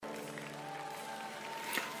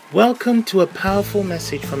Welcome to a powerful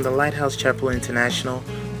message from the Lighthouse Chapel International,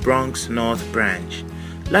 Bronx North Branch.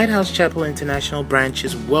 Lighthouse Chapel International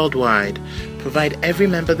branches worldwide provide every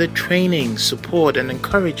member the training, support, and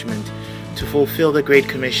encouragement to fulfill the Great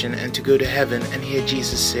Commission and to go to heaven and hear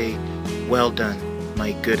Jesus say, "Well done,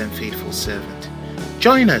 my good and faithful servant."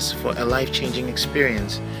 Join us for a life-changing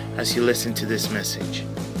experience as you listen to this message.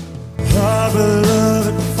 Our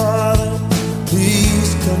beloved Father,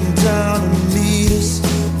 please come down and meet us.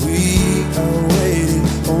 We are waiting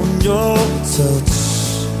on your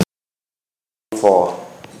touch. For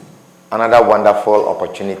another wonderful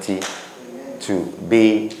opportunity to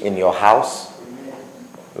be in your house.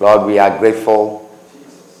 Lord, we are grateful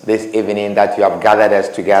this evening that you have gathered us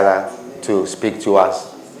together to speak to us.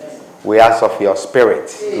 We ask of your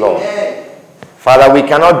Spirit, Lord. Father, we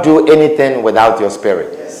cannot do anything without your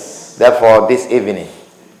Spirit. Therefore, this evening,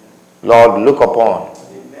 Lord, look upon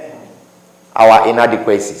our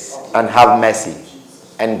inadequacies and have mercy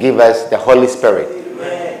and give us the Holy Spirit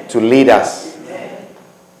to lead us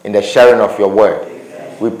in the sharing of your word.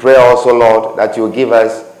 We pray also, Lord, that you will give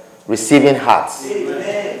us receiving hearts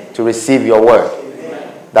to receive your word,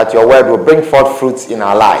 that your word will bring forth fruits in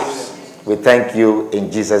our lives. We thank you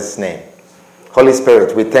in Jesus' name. Holy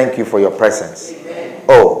Spirit, we thank you for your presence.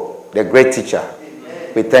 Oh, the great teacher,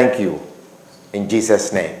 we thank you in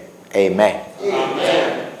Jesus' name. Amen.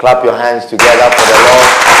 Amen. Clap your hands together for the Lord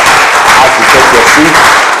as you take your seat.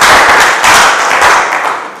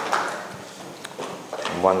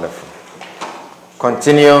 Wonderful.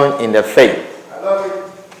 Continuing in the faith.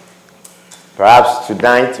 Perhaps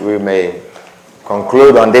tonight we may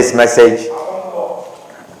conclude on this message.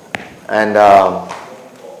 And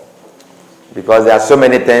because there are so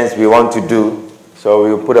many things we want to do, so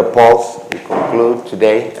we'll put a pause. We conclude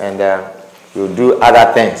today and we'll do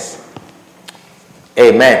other things.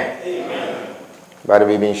 Amen. Amen. But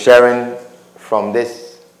we've been sharing from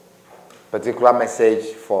this particular message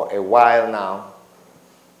for a while now.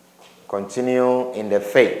 Continue in the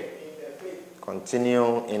faith.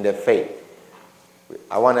 Continue in the faith.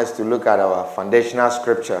 I want us to look at our foundational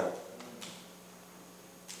scripture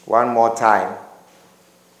one more time.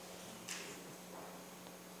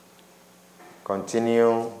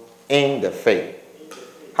 Continue in the faith.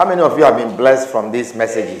 How many of you have been blessed from these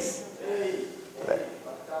messages?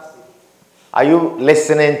 Are you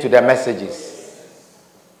listening to the messages?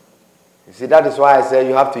 You see, that is why I say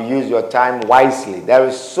you have to use your time wisely. There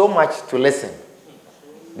is so much to listen.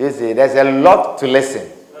 There's a lot to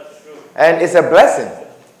listen. And it's a blessing.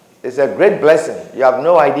 It's a great blessing. You have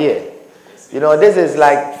no idea. You know, this is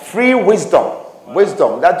like free wisdom.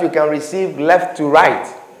 Wisdom that you can receive left to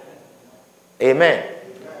right. Amen.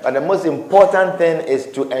 But the most important thing is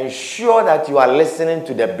to ensure that you are listening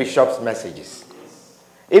to the bishop's messages.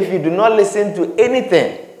 If you do not listen to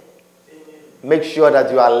anything, make sure that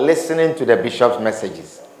you are listening to the bishop's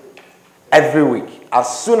messages every week,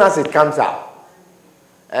 as soon as it comes out.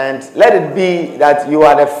 And let it be that you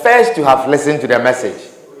are the first to have listened to the message.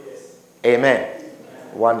 Amen.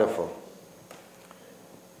 Wonderful.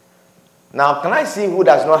 Now, can I see who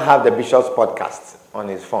does not have the bishop's podcast on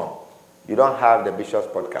his phone? You don't have the bishop's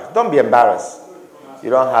podcast. Don't be embarrassed. You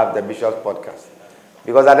don't have the bishop's podcast.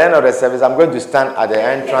 Because at the end of the service, I'm going to stand at the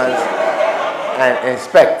entrance and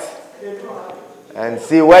inspect and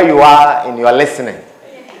see where you are in your listening.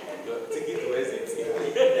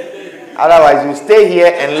 Otherwise, you stay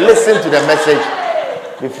here and listen to the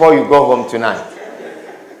message before you go home tonight.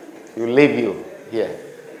 You leave you here.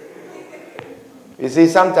 You see,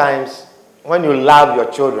 sometimes when you love your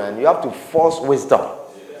children, you have to force wisdom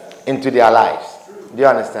into their lives. Do you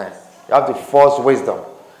understand? You have to force wisdom.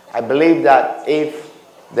 I believe that if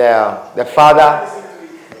the father,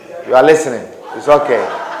 you are listening, it's okay.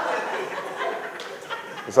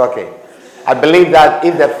 It's okay. I believe that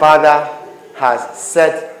if the father has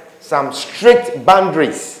set some strict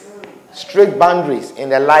boundaries in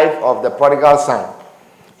the life of the prodigal son,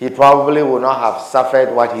 he probably would not have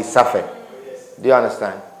suffered what he suffered. Do you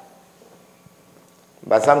understand?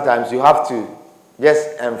 But sometimes you have to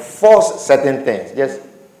just enforce certain things. Just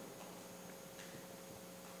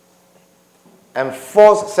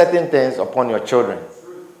enforce certain things upon your children.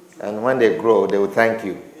 And when they grow, they will thank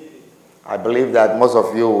you. I believe that most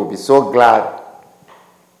of you will be so glad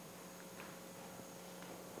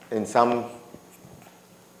at some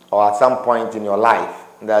point in your life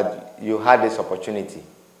that you had this opportunity.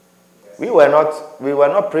 We were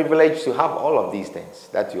not privileged to have all of these things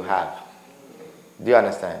that you have. Do you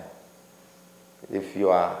understand? If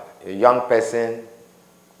you are a young person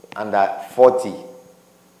under 40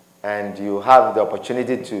 and you have the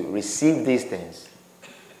opportunity to receive these things,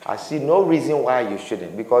 I see no reason why you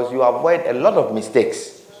shouldn't, because you avoid a lot of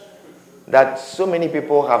mistakes that so many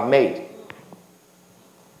people have made.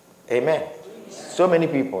 Amen. So many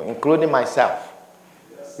people, including myself.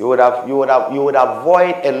 You would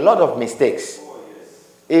avoid a lot of mistakes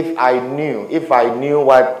if I knew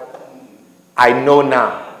what I know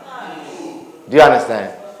now. Do you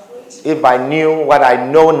understand? If I knew what I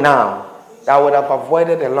know now, I would have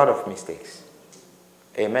avoided a lot of mistakes.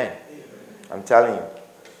 Amen. I'm telling you.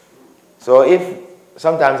 So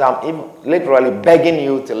sometimes I'm literally begging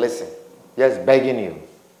you to listen. Just begging you.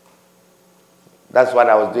 That's what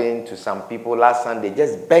I was doing to some people last Sunday.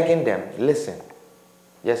 Just begging them, listen.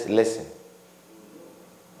 Just listen.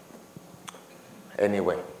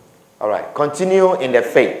 Anyway. All right. Continue in the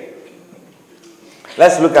faith.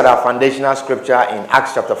 Let's look at our foundational scripture in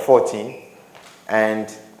Acts chapter 14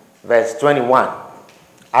 and verse 21.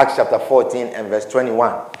 Acts chapter 14 and verse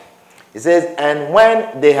 21. It says, and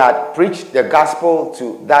when they had preached the gospel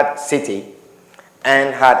to that city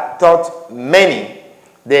and had taught many,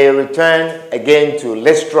 they returned again to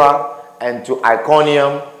Lystra and to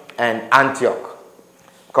Iconium and Antioch,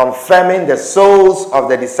 confirming the souls of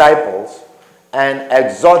the disciples and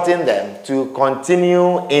exhorting them to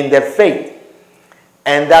continue in the faith,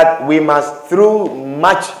 and that we must through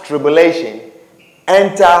much tribulation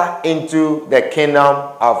enter into the kingdom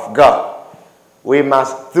of God. We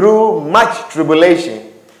must through much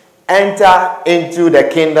tribulation enter into the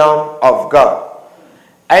kingdom of God.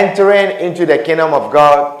 Entering into the kingdom of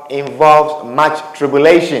God involves much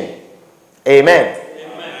tribulation. Amen.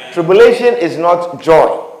 Amen. Tribulation is not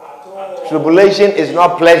joy. Tribulation is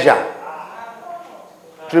not pleasure.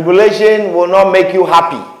 Tribulation will not make you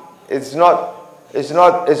happy. It's not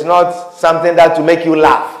something that will make you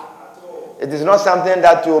laugh. It is not something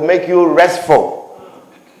that will make you restful.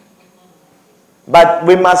 But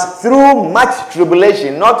we must, through much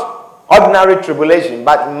tribulation, not ordinary tribulation,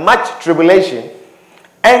 but much tribulation,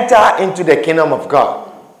 enter into the kingdom of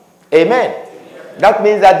God. Amen. That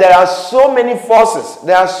means that there are so many forces,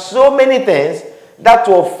 there are so many things that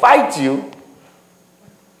will fight you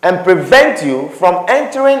and prevent you from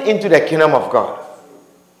entering into the kingdom of God.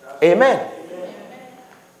 Amen.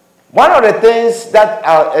 One of the things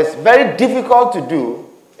that is very difficult to do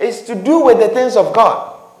is to do with the things of God.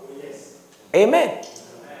 Amen.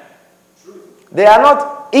 They are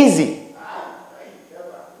not easy.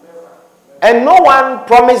 And no one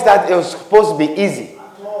promised that it was supposed to be easy.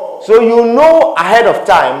 So you know ahead of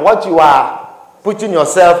time what you are putting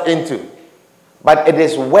yourself into. But it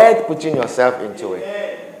is worth putting yourself into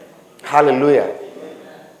it. Hallelujah.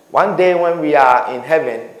 One day when we are in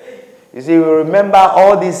heaven, you see, we remember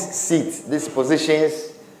all these seats, these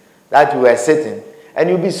positions that we were sitting. And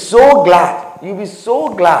you'll be so glad. You'll be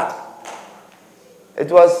so glad.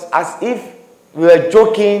 It was as if we were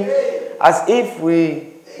joking, as if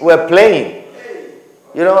we were playing.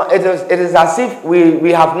 You know, it is as if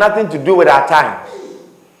we have nothing to do with our time.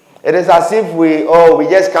 It is as if we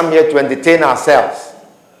just come here to entertain ourselves.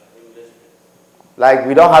 Like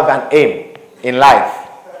we don't have an aim in life.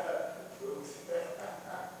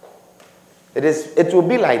 It will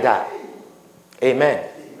be like that. Amen.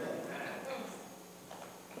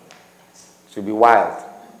 It will be wild.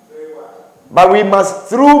 But we must,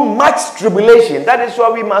 through much tribulation, that is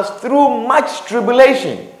why we must, through much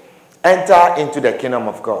tribulation, enter into the kingdom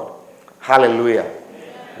of God. Hallelujah.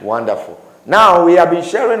 Amen. Wonderful. Now, we have been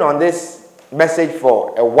sharing on this message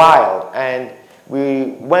for a while, and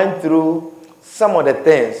we went through some of the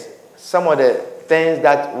things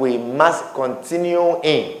that we must continue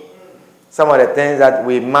in. Some of the things that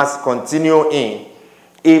we must continue in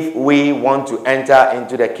if we want to enter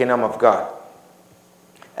into the kingdom of God.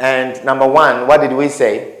 And number one, what did we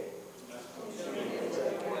say?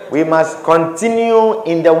 We must continue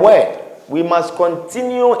in the word. We must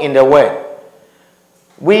continue in the word.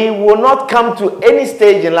 We will not come to any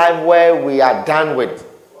stage in life where we are done with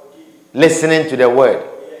listening to the word.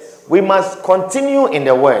 We must continue in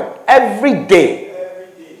the word every day.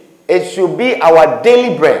 It should be our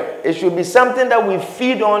daily bread. It should be something that we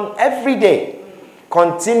feed on every day.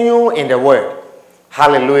 Continue in the word.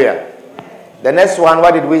 Hallelujah. The next one,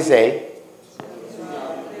 what did we say?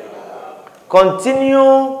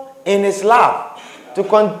 Continue in his love. To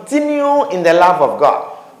continue in the love of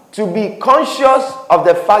God. To be conscious of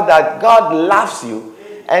the fact that God loves you.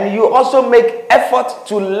 And you also make effort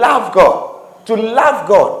to love God. To love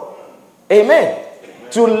God. Amen.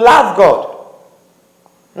 To love God.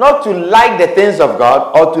 Not to like the things of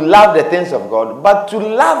God or to love the things of God, but to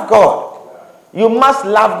love God. You must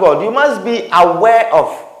love God. You must be aware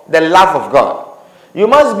of the love of God. You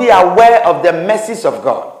must be aware of the mercies of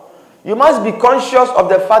God. You must be conscious of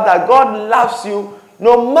the fact that God loves you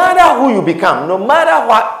no matter who you become, no matter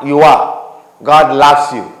what you are. God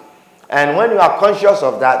loves you. And when you are conscious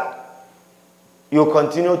of that, you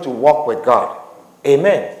continue to walk with God.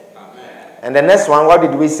 Amen. And the next one, what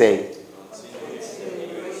did we say?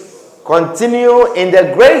 Continue in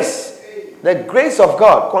the grace. The grace of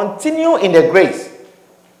God. Continue in the grace.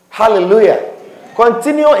 Hallelujah.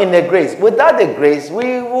 Continue in the grace. Without the grace,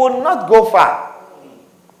 we will not go far.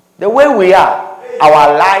 The way we are,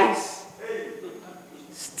 our lies,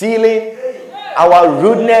 stealing, our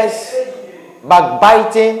rudeness,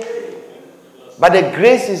 backbiting, but the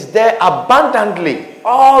grace is there abundantly,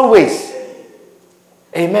 always.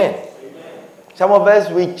 Amen. Some of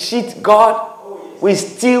us, we cheat God. We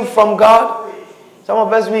steal from God. Some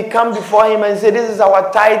of us, we come before Him and say, this is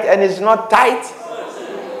our tithe, and it's not tithe.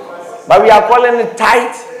 But we are calling it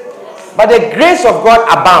tithe. But the grace of God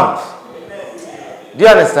abounds. Do you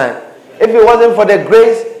understand? If it wasn't for the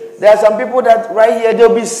grace, there are some people that right here,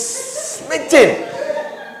 they'll be smitten.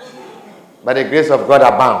 But the grace of God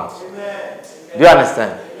abounds. Do you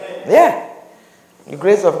understand? Yeah. The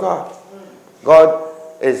grace of God. God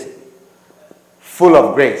is full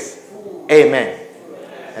of grace. Amen.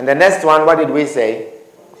 And the next one, what did we say?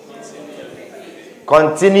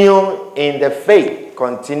 Continue in the faith.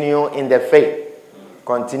 Continue in the faith.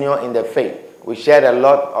 Continue in the faith. We shared a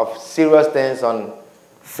lot of serious things on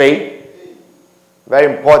faith.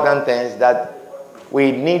 Very important things that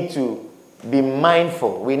we need to be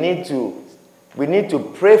mindful. We need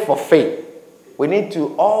to pray for faith. We need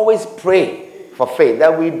to always pray for faith,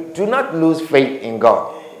 that we do not lose faith in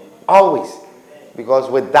God. Always. Because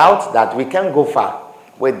without that, we can't go far.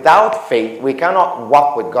 Without faith, we cannot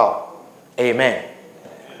walk with God. Amen.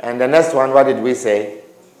 And the next one, what did we say?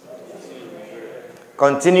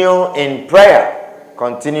 Continue in prayer.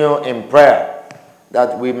 Continue in prayer.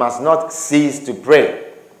 That we must not cease to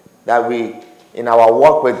pray. That we, in our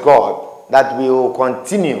walk with God, that we will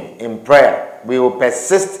continue in prayer. We will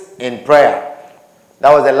persist in prayer.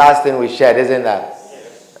 That was the last thing we shared, isn't that?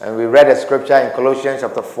 Yes. And we read a scripture in Colossians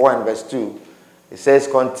chapter 4 and verse 2. It says,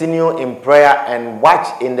 continue in prayer and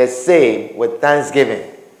watch in the same with thanksgiving.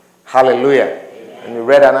 Hallelujah. Amen. And we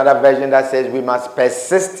read another version that says we must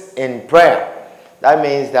persist in prayer. That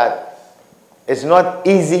means that it's not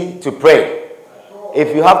easy to pray.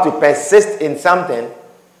 If you have to persist in something,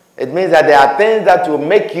 it means that there are things that will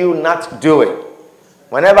make you not do it.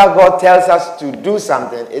 Whenever God tells us to do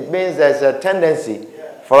something, it means there's a tendency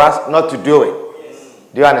for us not to do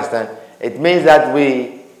it. Do you understand? It means that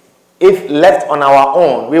if left on our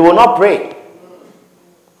own, we will not pray.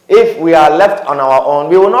 If we are left on our own,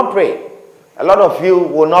 we will not pray. A lot of you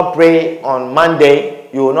will not pray on Monday.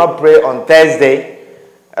 You will not pray on Thursday.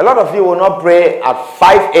 A lot of you will not pray at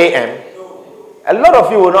 5 a.m. A lot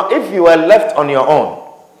of you will not, if you were left on your own.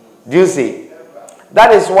 Do you see?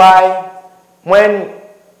 That is why when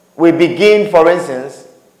we begin, for instance,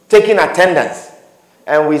 taking attendance,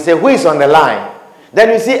 and we say, who is on the line? Then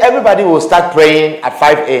you see everybody will start praying at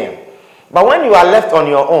 5 a.m. But when you are left on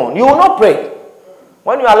your own, you will not pray.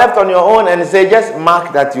 When you are left on your own and say, just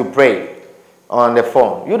mark that you pray on the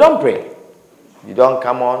phone, you don't pray. You don't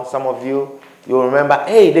come on. Some of you, you remember,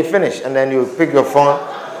 hey, they finished. And then you pick your phone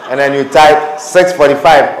and then you type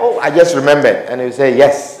 6:45. Oh, I just remembered. And you say,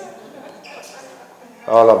 yes.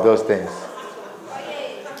 All of those things.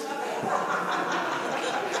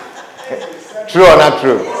 True or not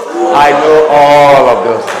true? I know all of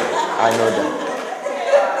those things. I know them.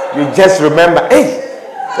 You just remember, hey,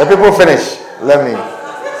 the people finish. Let me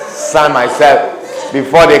sign myself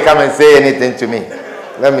before they come and say anything to me.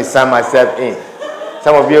 Let me sign myself in.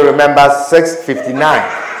 Some of you remember 6:59.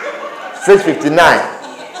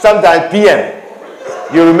 6:59. Sometimes p.m.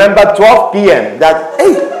 You remember 12 p.m. that,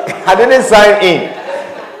 hey, I didn't sign in.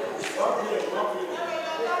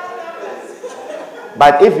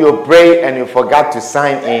 But if you pray and you forgot to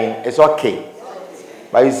sign in, it's okay.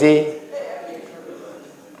 But you see,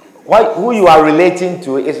 who you are relating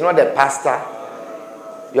to is not the pastor.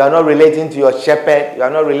 You are not relating to your shepherd. You are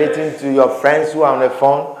not relating to your friends who are on the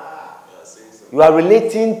phone. You are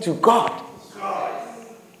relating to God.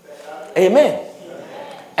 Amen.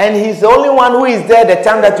 And He's the only one who is there the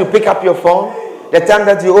time that you pick up your phone, the time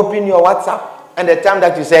that you open your WhatsApp, and the time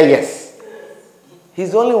that you say yes.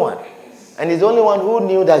 He's the only one. And He's the only one who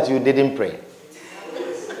knew that you didn't pray.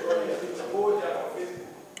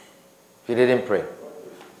 You didn't pray.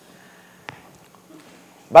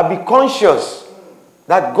 But be conscious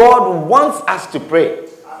that God wants us to pray.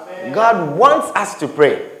 God wants us to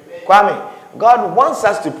pray. Kwame, God wants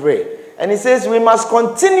us to pray. And He says we must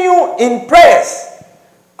continue in prayers.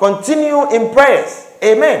 Continue in prayers.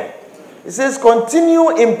 Amen. It says,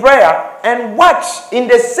 continue in prayer and watch in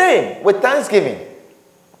the same with thanksgiving.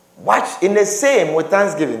 Watch in the same with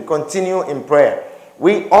thanksgiving. Continue in prayer.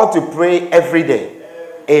 We ought to pray every day.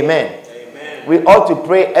 Amen. Amen. We ought to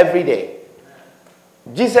pray every day.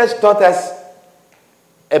 Jesus taught us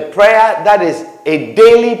a prayer that is a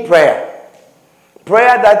daily prayer.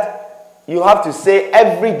 Prayer that you have to say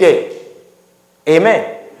every day.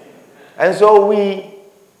 Amen. And so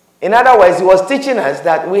in other words, he was teaching us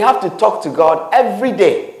that we have to talk to God every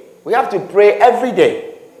day. We have to pray every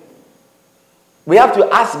day. We have to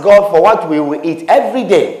ask God for what we will eat every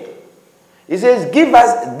day. He says, give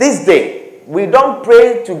us this day. We don't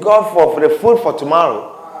pray to God for the food for tomorrow.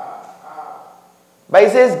 But he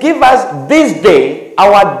says, give us this day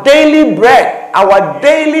our daily bread. Our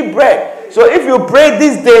daily bread. So if you pray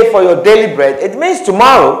this day for your daily bread, it means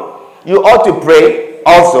tomorrow you ought to pray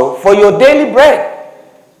also for your daily bread.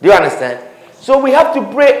 Do you understand? So we have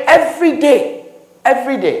to pray every day.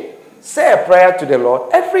 Every day. Say a prayer to the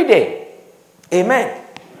Lord every day. Amen.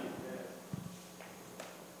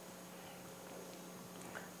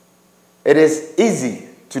 It is easy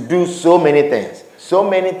to do so many things. So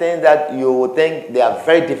many things that you would think they are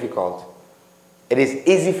very difficult. It is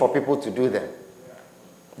easy for people to do them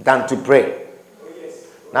than to pray.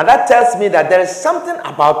 Now that tells me that there is something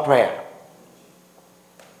about prayer.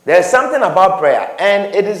 There is something about prayer,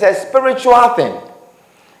 and it is a spiritual thing.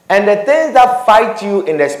 And the things that fight you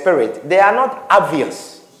in the spirit, they are not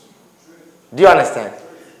obvious. Do you understand?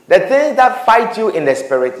 The things that fight you in the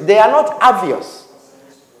spirit, they are not obvious.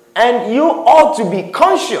 And you ought to be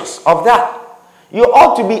conscious of that. You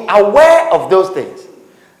ought to be aware of those things.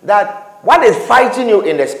 That what is fighting you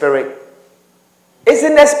in the spirit is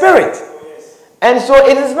in the spirit. And so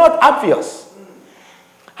it is not obvious.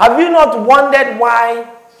 Have you not wondered why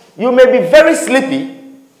you may be very sleepy?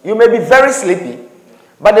 You may be very sleepy.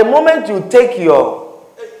 But the moment you take your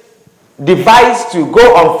device to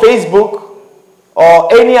go on Facebook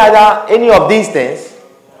or any of these things,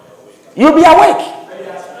 you'll be awake.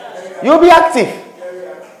 You'll be active.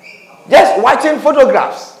 Just watching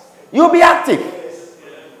photographs, you'll be active.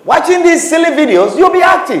 Watching these silly videos, you'll be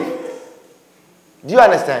active. Do you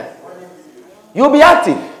understand? You'll be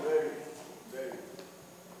active.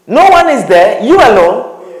 No one is there, you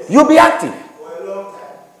alone, you'll be active.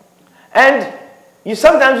 And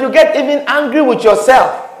sometimes you get even angry with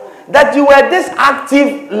yourself that you were this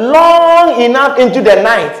active long enough into the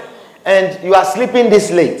night and you are sleeping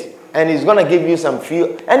this late, and it's going to give you some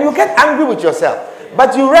feel, and you get angry with yourself.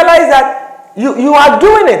 But you realize that you are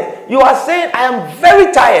doing it. You are saying, I am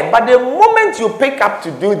very tired. But the moment you pick up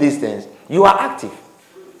to do these things, you are active.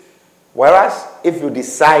 Whereas if you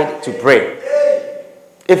decide to pray,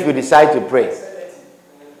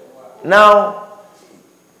 now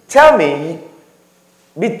tell me,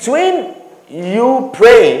 between you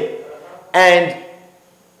praying and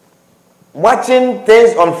watching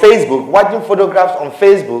things on Facebook, watching photographs on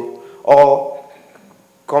Facebook, or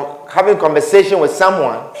having conversation with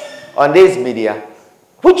someone on this media,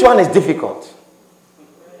 which one is difficult?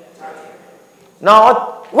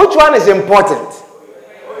 Now, which one is important?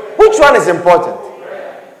 Which one is important?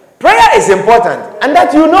 Prayer is important, and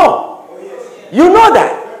that you know. You know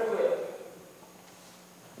that.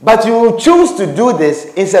 But you choose to do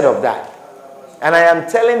this instead of that. And I am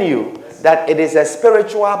telling you that it is a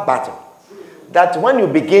spiritual battle. That when you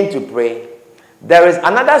begin to pray, there is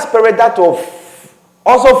another spirit that will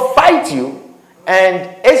also fight you,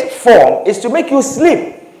 and its form is to make you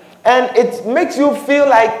sleep. And it makes you feel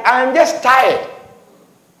like, I'm just tired.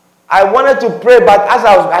 I wanted to pray, but as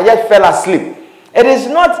I just fell asleep. It is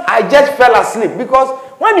not I just fell asleep, because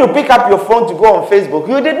when you pick up your phone to go on Facebook,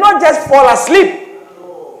 you did not just fall asleep.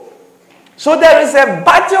 So there is a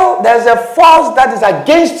battle, there is a force that is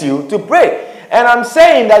against you to pray. And I'm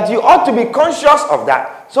saying that you ought to be conscious of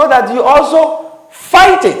that, so that you also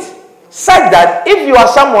fight it. Such that if you are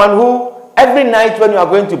someone who every night when you are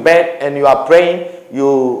going to bed and you are praying,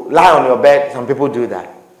 you lie on your bed. Some people do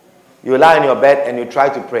that. You lie on your bed and you try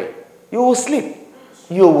to pray. You will sleep.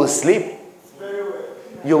 You will sleep.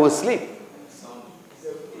 You will sleep.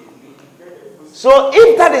 So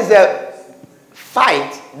if that is a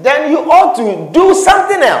fight, then you ought to do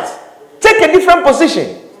something else. Take a different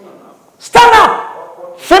position. Stand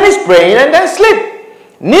up. Finish praying and then sleep.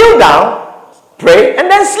 Kneel down. Pray and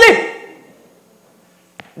then sleep.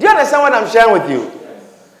 Do you understand what I'm sharing with you?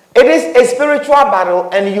 It is a spiritual battle,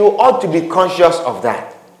 and you ought to be conscious of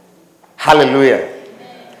that. Hallelujah.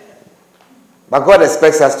 Amen. But God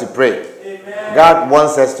expects us to pray. Amen. God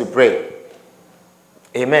wants us to pray.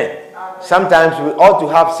 Amen. Amen. Sometimes we ought to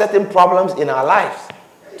have certain problems in our lives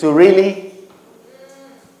to really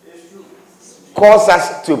cause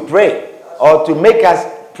us to pray or to make us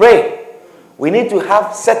pray. We need to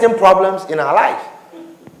have certain problems in our life.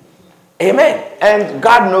 Amen. And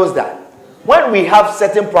God knows that. When we have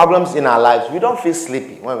certain problems in our lives, we don't feel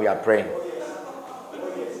sleepy when we are praying.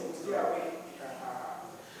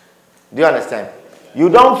 Do you understand? You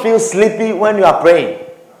don't feel sleepy when you are praying.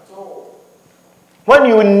 When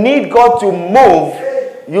you need God to move,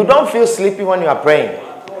 you don't feel sleepy when you are praying.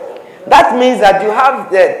 That means that you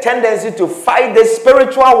have the tendency to fight the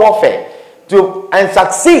spiritual warfare and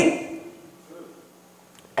succeed.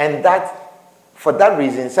 And for that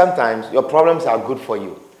reason, sometimes your problems are good for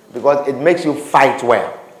you because it makes you fight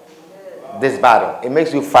well. This battle, it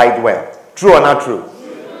makes you fight well. True or not true?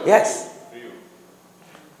 Yes.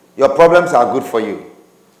 Your problems are good for you.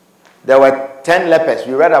 There were 10 lepers.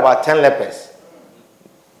 We read about 10 lepers.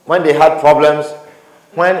 When they had problems,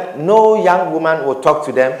 when no young woman will talk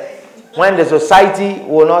to them, when the society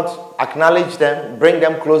will not acknowledge them, bring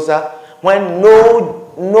them closer, when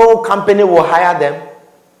no company will hire them,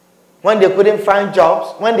 when they couldn't find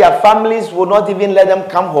jobs, when their families would not even let them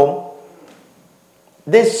come home,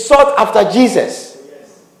 they sought after Jesus.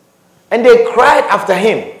 And they cried after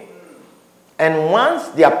him. And once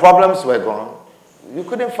their problems were gone, you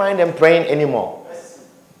couldn't find them praying anymore.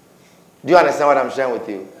 Do you understand what I'm sharing with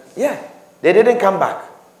you? Yeah. They didn't come back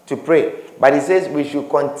to pray. But he says we should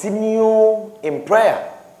continue in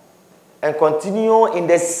prayer and continue in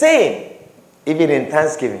the same, even in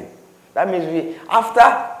thanksgiving. That means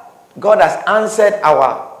after God has answered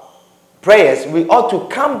our prayers, we ought to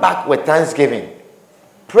come back with thanksgiving.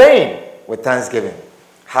 Praying with thanksgiving.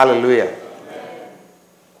 Hallelujah.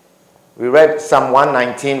 We read Psalm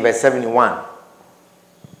 119 verse 71.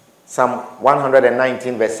 Psalm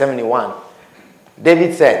 119 verse 71.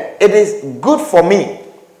 David said, "It is good for me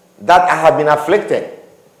that I have been afflicted.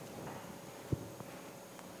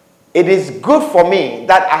 It is good for me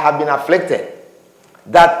that I have been afflicted,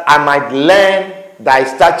 that I might learn thy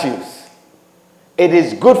statutes. It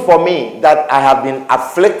is good for me that I have been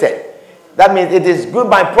afflicted." That means it is good.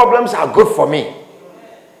 My problems are good for me.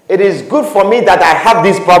 It is good for me that I have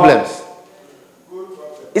these problems.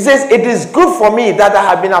 It says, it is good for me that I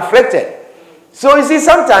have been afflicted. So you see,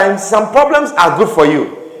 sometimes some problems are good for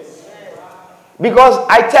you. Because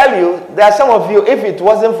I tell you, there are some of you, if it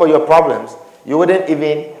wasn't for your problems, you wouldn't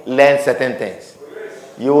even learn certain things.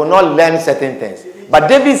 You will not learn certain things. But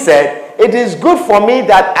David said, it is good for me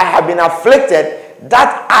that I have been afflicted,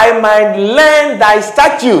 that I might learn thy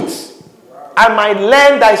statutes. I might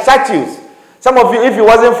learn thy statutes. Some of you, if it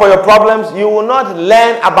wasn't for your problems, you will not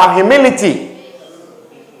learn about humility.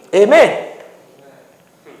 Amen.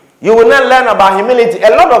 You will not learn about humility. A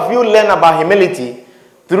lot of you learn about humility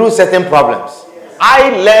through certain problems. I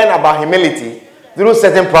learn about humility through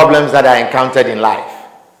certain problems that I encountered in life.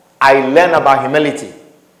 I learn about humility.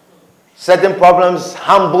 Certain problems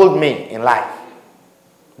humbled me in life.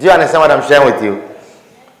 Do you understand what I'm sharing with you?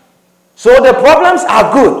 So the problems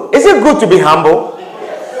are good. Is it good to be humble?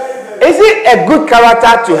 Is it a good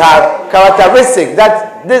character to have characteristic that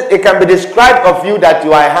it can be described of you that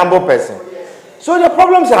you are a humble person? So the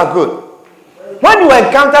problems are good. When you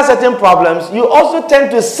encounter certain problems, you also tend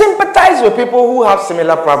to sympathize with people who have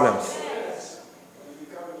similar problems.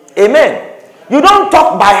 Amen. You don't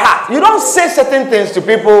talk by heart. You don't say certain things to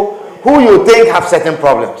people who you think have certain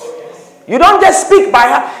problems. You don't just speak by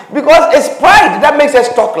heart, because it's pride that makes us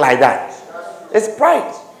talk like that. It's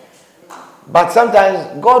pride. But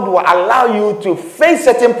sometimes God will allow you to face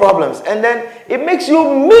certain problems, and then it makes you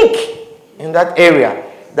meek in that area,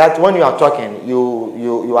 that when you are talking,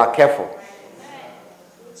 you are careful.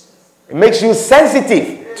 It makes you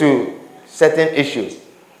sensitive to certain issues.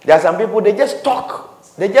 There are some people, they just talk.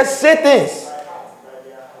 They just say things.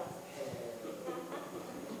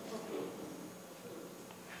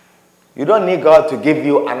 You don't need God to give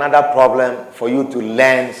you another problem for you to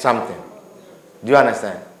learn something. Do you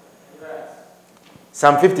understand?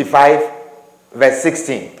 Psalm 55 verse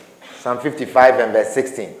 16. Psalm 55 and verse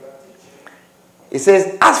 16. It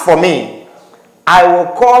says, "As for me, I will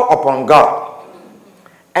call upon God,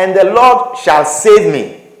 and the Lord shall save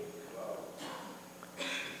me.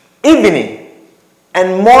 Evening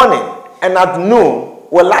and morning and at noon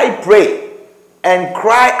will I pray and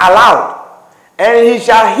cry aloud, and he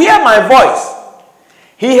shall hear my voice.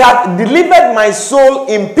 He hath delivered my soul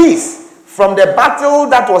in peace from the battle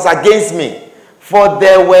that was against me, for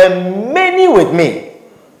there were many with me."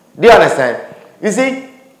 Do you understand? You see,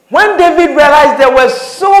 when David realized there were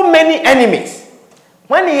so many enemies,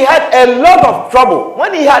 when he had a lot of trouble,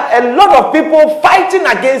 when he had a lot of people fighting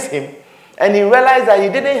against him, and he realized that he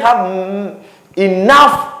didn't have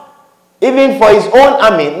enough even for his own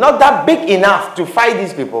army, not that big enough to fight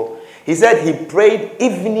these people, he said he prayed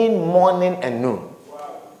evening, morning, and noon.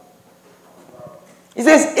 He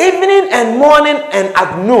says, evening and morning and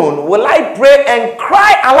at noon will I pray and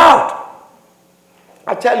cry aloud.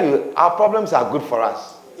 I tell you, our problems are good for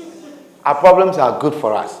us. Our problems are good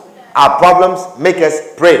for us. Our problems make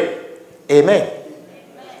us pray. Amen.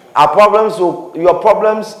 Our problems, your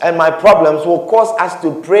problems and my problems will cause us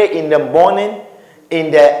to pray in the morning,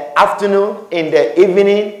 in the afternoon, in the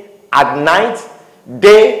evening, at night,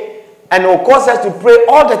 day, and it will cause us to pray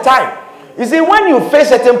all the time. You see, when you face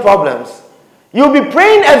certain problems, you'll be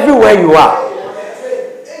praying everywhere you are.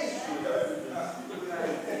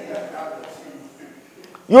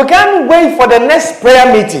 You can't wait for the next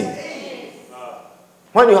prayer meeting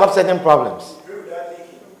when you have certain problems.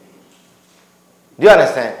 Do you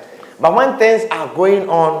understand? But when things are going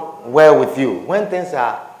on well with you, when things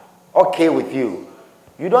are okay with you,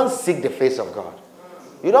 you don't seek the face of God.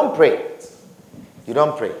 You don't pray. You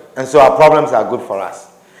don't pray. And so our problems are good for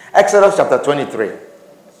us. Exodus chapter 23.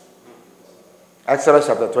 Exodus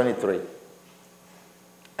chapter 23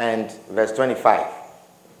 and verse 25.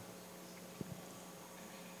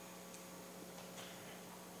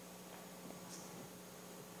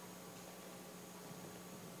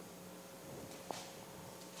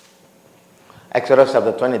 Exodus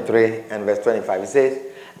chapter 23 and verse 25. It says,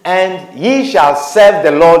 and ye shall serve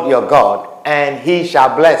the Lord your God, and he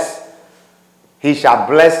shall bless. He shall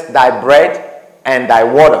bless thy bread and thy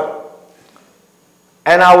water.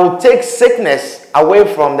 And I will take sickness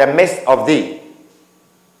away from the midst of thee.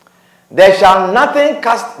 There shall nothing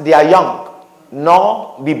cast their young,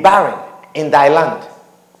 nor be barren in thy land.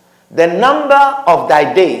 The number of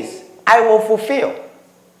thy days I will fulfill.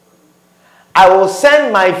 I will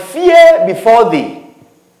send my fear before thee,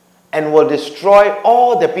 and will destroy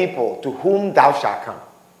all the people to whom thou shalt come.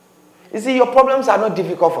 You see, your problems are not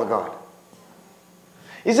difficult for God.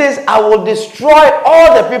 He says, I will destroy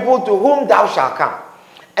all the people to whom thou shalt come,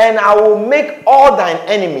 and I will make all thine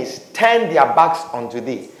enemies turn their backs unto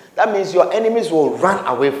thee. That means your enemies will run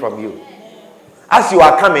away from you. As you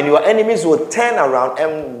are coming, your enemies will turn around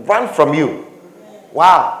and run from you.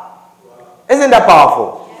 Wow. Isn't that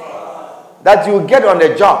powerful? That you get on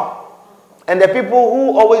the job, and the people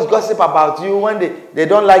who always gossip about you, when they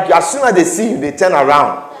don't like you, as soon as they see you, they turn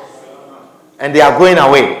around and they are going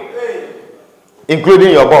away, including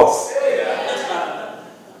your boss.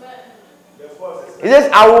 He says,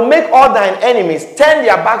 I will make all thine enemies turn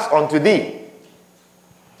their backs unto thee,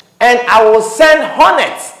 and I will send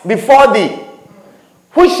hornets before thee,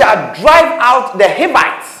 which shall drive out the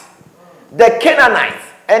Hivites, the Canaanites,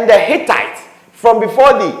 and the Hittites from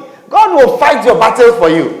before thee. God will fight your battles for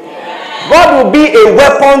you. God will be a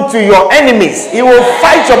weapon to your enemies. He will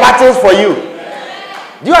fight your battles for you.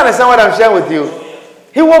 Do you understand what I'm sharing with you?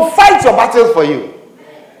 He will fight your battles for you.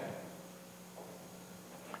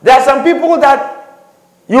 There are some people that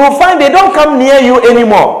you will find they don't come near you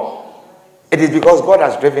anymore. It is because God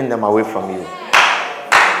has driven them away from you.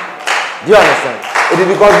 Do you understand? It is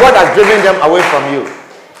because God has driven them away from you.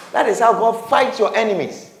 That is how God fights your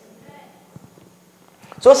enemies.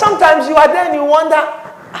 So sometimes you are there and you wonder,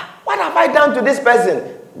 what have I done to this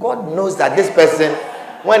person? God knows that this person,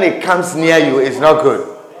 when it comes near you, is not good.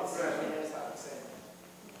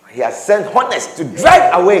 He has sent hornets to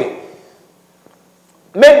drive away.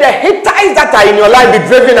 May the Hittites that are in your life be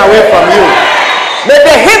driven away from you. May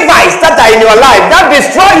the Hivites that are in your life, that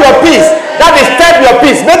destroy your peace, that disturb your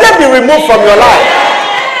peace, may they be removed from your life.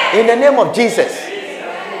 In the name of Jesus.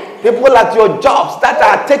 People at your jobs that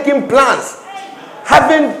are taking plans,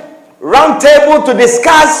 having round table to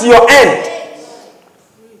discuss your end.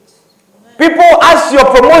 People, as your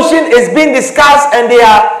promotion is being discussed and they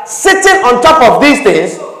are sitting on top of these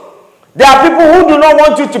things, there are people who do not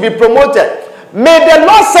want you to be promoted. May the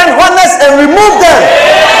Lord send hornets and remove them.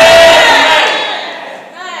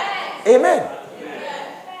 Amen.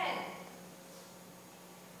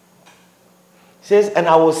 It says, and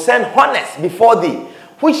I will send hornets before thee,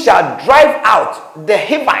 which shall drive out the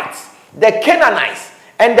Hivites, the Canaanites,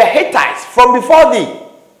 and the Hittites from before thee.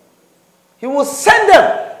 He will send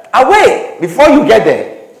them away before you get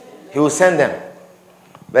there. He will send them.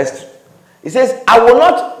 Verse 2. He says, I will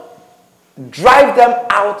not drive them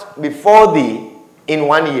out before thee in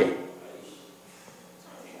 1 year.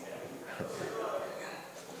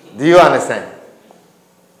 Do you understand?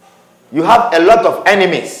 You have a lot of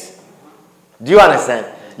enemies. Do you understand?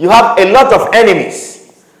 You have a lot of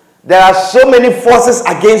enemies. There are so many forces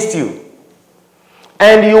against you.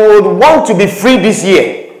 And you would want to be free this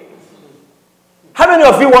year. How many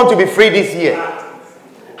of you want to be free this year?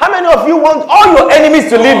 How many of you want all your enemies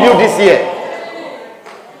to leave you this year?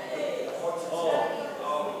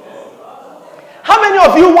 How many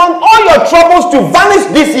of you want all your troubles to vanish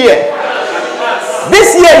this year?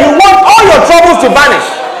 This year you want all your troubles to vanish.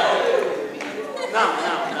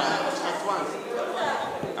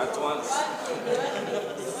 At once.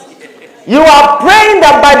 You are praying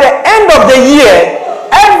that by the end of the year,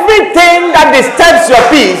 everything that disturbs your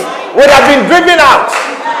peace would have been driven out.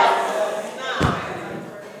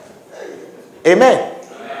 Amen.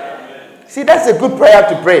 See, that's a good prayer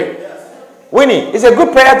to pray. Winnie, it's a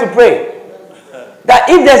good prayer to pray. That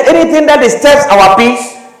if there's anything that disturbs our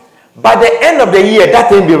peace, by the end of the year, that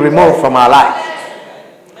thing be removed from our life.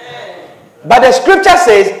 But the scripture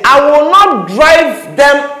says, I will not drive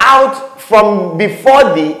them out from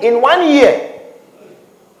before thee in 1 year.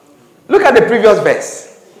 Look at the previous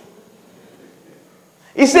verse.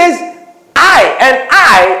 It says,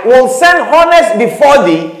 I will send hornets before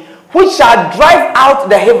thee, which shall drive out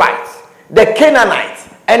the Hivites, the Canaanites,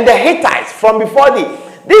 and the Hittites from before thee.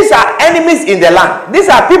 These are enemies in the land. These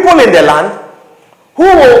are people in the land who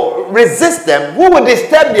will resist them, who will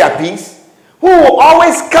disturb their peace, who will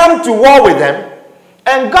always come to war with them.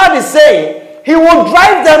 And God is saying he will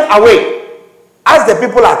drive them away as the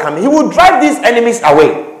people are coming. He will drive these enemies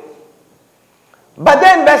away. But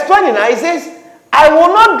then verse 29 says, I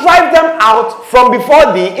will not drive them out from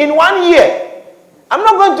before thee in 1 year. I'm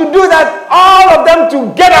not going to do that, all of them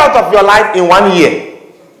to get out of your life in 1 year.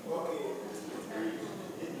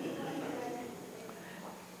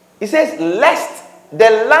 He says, lest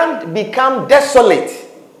the land become desolate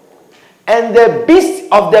and the beasts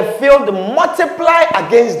of the field multiply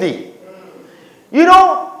against thee. You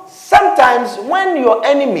know, sometimes when your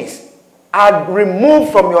enemies are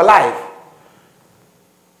removed from your life,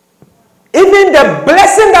 even the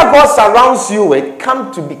blessing that God surrounds you with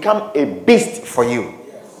come to become a beast for you.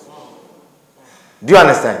 Do you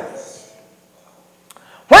understand?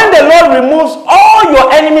 When the Lord removes all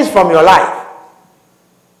your enemies from your life,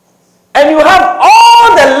 and you have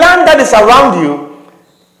all the land that is around you,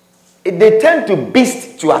 they tend to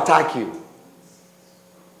beast to attack you.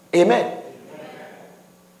 Amen.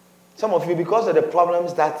 Some of you, because of the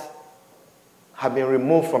problems that have been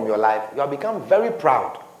removed from your life, you have become very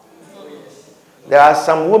proud. There are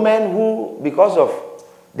some women who, because of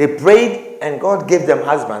they prayed and God gave them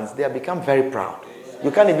husbands, they have become very proud. You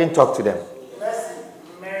can't even talk to them.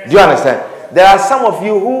 Do you understand? There are some of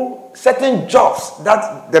you who certain jobs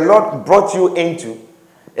that the Lord brought you into,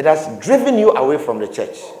 it has driven you away from the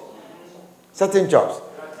church. Certain jobs.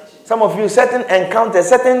 Some of you, certain encounters,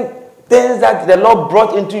 certain things that the Lord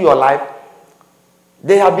brought into your life,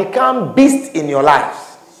 they have become beasts in your lives.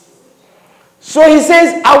 So he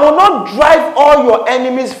says, I will not drive all your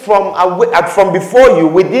enemies from before you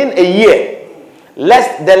within a year,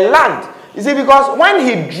 lest the land. You see, because when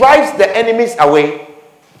he drives the enemies away,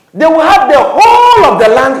 they will have the whole of the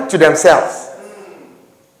land to themselves.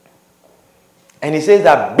 And he says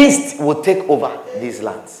that beasts will take over these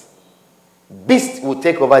lands. Beasts will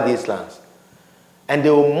take over these lands. And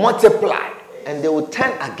they will multiply. And they will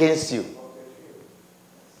turn against you.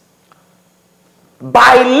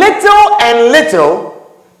 By little and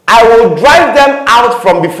little, I will drive them out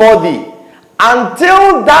from before thee,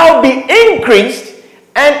 until thou be increased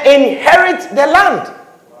and inherit the land.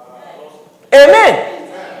 Amen.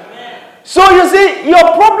 So you see,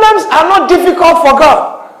 your problems are not difficult for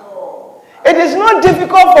God. It is not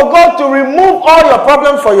difficult for God to remove all your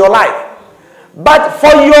problems for your life. But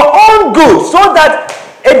for your own good, so that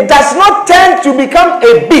it does not tend to become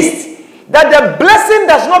a beast, that the blessing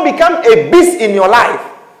does not become a beast in your life,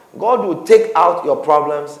 God will take out your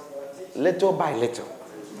problems little by little.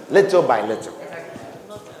 Little by little.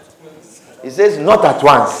 He says, not at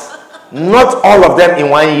once. Not all of them in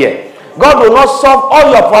 1 year. God will not solve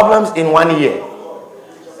all your problems in 1 year.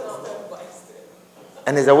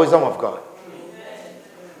 And it's the wisdom of God.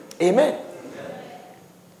 Amen.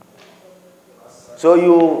 So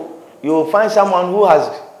you find someone who has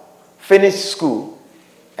finished school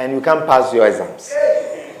and you can't pass your exams.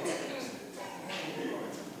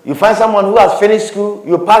 You find someone who has finished school,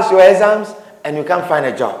 you pass your exams and you can't find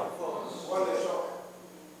a job.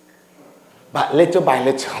 But little by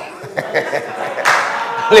little.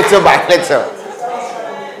 Little by little.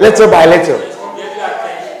 Little by little.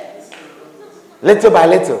 Little by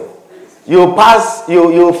little. You pass,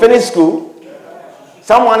 you finish school.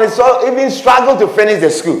 Someone is even struggle to finish the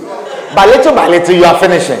school. But little by little you are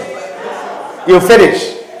finishing. You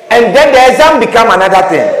finish. And then the exam become another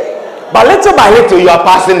thing. But little by little you are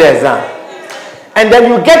passing the exam. And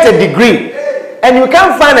then you get a degree. And you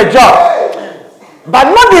can't find a job.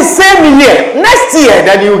 But not the same year. Next year,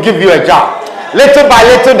 then he will give you a job. Little by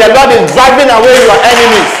little, the Lord is driving away your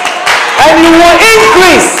enemies. And you will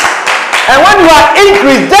increase. And when you are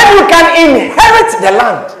increased, then you can inherit the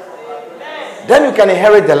land. Then you can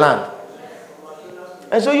inherit the land.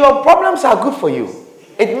 And so your problems are good for you.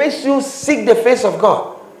 It makes you seek the face of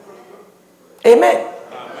God. Amen.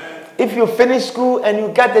 If you finish school and you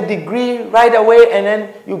get a degree right away, and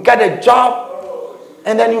then you get a job,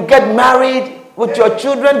 and then you get married with your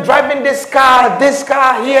children, driving this car,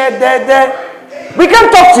 here, there. We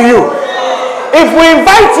can talk to you. If we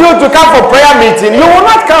invite you to come for prayer meeting, you will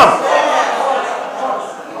not come.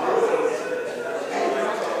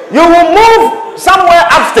 You will move somewhere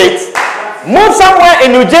upstate, move somewhere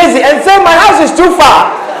in New Jersey and say, my house is too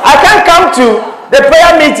far. I can't come to the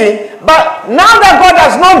prayer meeting. But now that God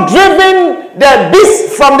has not driven the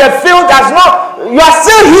beast from the field, you are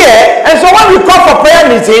still here. And so when we call for prayer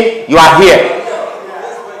meeting, you are here.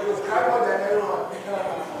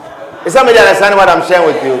 Is somebody understanding what I'm sharing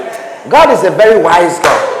with you? God is a very wise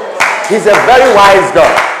God. He's a very wise God.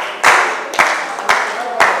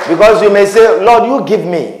 Because you may say, Lord, you give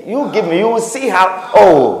me. You will see how.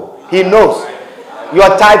 Oh, he knows.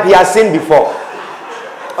 Your type he has seen before.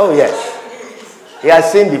 Oh, yes. He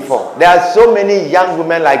has seen before. There are so many young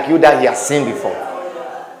women like you that he has seen before.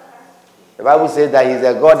 The Bible says that he's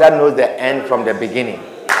a God that knows the end from the beginning.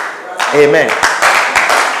 Amen.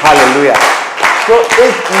 Hallelujah. So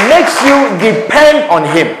it makes you depend on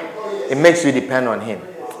him. It makes you depend on him.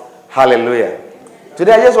 Hallelujah.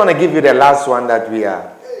 Today I just want to give you the last one that we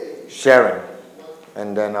are sharing.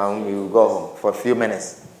 And then we will go home for a few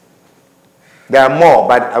minutes. There are more,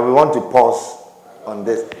 but we want to pause on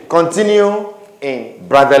this. Continue in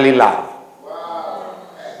brotherly love.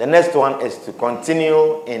 The next one is to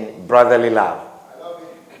continue in brotherly love.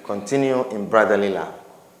 Continue in brotherly love.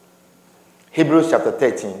 Hebrews chapter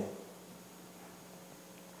 13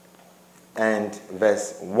 and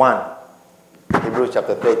verse 1. Hebrews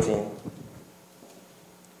chapter 13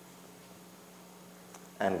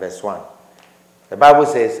 and verse 1. The Bible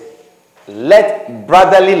says, let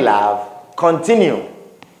brotherly love continue.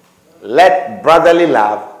 Let brotherly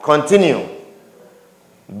love continue.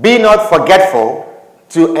 Be not forgetful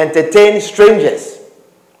to entertain strangers,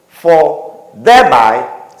 for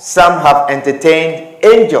thereby some have entertained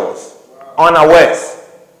angels unawares.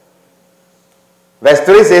 Verse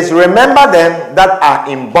 3 says, remember them that are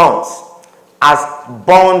in bonds, as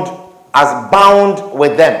bound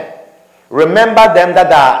with them. Remember them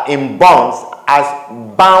that are in bonds, as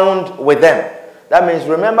bound with them. That means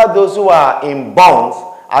remember those who are in bonds,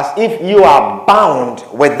 as if you are bound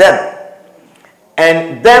with them.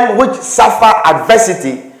 And them which suffer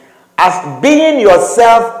adversity, as being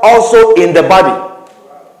yourself also in the body.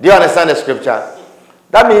 Do you understand the scripture?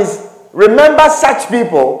 That means remember such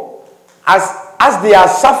people as they are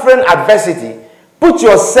suffering adversity. Put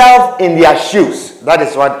yourself in their shoes. That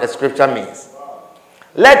is what the scripture means.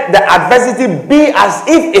 Let the adversity be as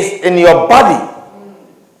if it's in your body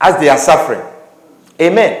as they are suffering.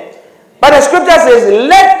 Amen. But the scripture says,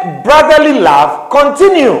 let brotherly love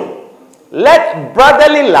continue. Let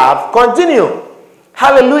brotherly love continue.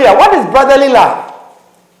 Hallelujah. What is brotherly love?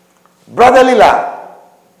 Brotherly love.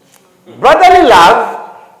 Brotherly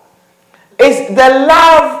love is the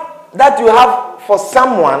love that you have for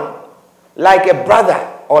someone like a brother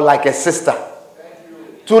or like a sister.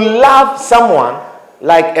 To love someone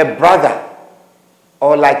like a brother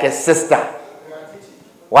or like a sister.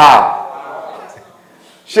 Wow.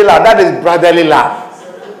 Sheila, that is brotherly love.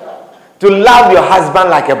 To love your husband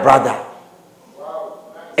like a brother.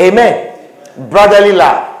 Amen. Brotherly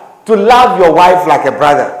love. To love your wife like a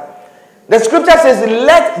brother. The scripture says,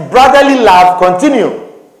 let brotherly love continue.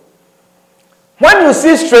 When you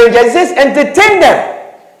see strangers, it says entertain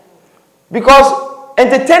them. Because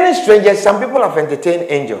entertaining strangers, some people have entertained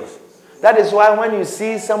angels. That is why when you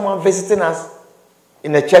see someone visiting us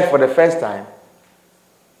in the church for the first time,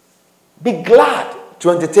 be glad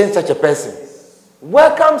to entertain such a person.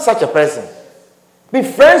 Welcome such a person. Be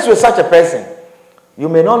friends with such a person. You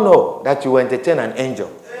may not know that you will entertain an angel.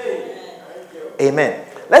 Amen.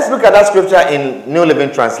 Let's look at that scripture in New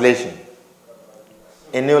Living Translation.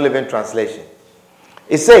 In New Living Translation.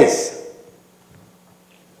 It says,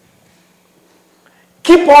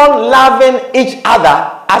 keep on loving each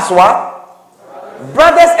other as what?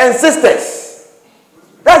 Brothers and sisters.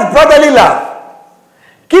 That's brotherly love.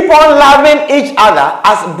 Keep on loving each other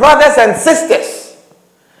as brothers and sisters.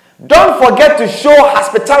 Don't forget to show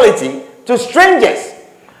hospitality to strangers.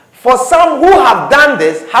 For some who have done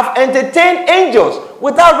this have entertained angels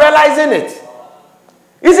without realizing it.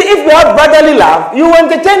 You see, if you have brotherly love, you will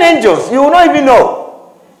entertain angels. You will not even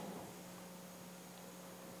know.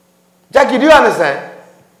 Jackie, do you understand?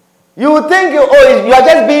 You will think, oh, you are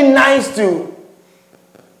just being nice to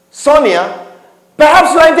Sonia.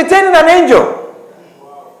 Perhaps you are entertaining an angel.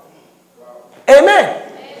 Amen.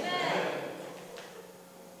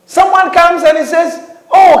 Someone comes and he says,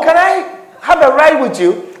 oh, can I have a ride with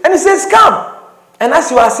you? And he says, come. And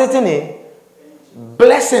as you are sitting in,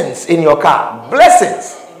 blessings in your car.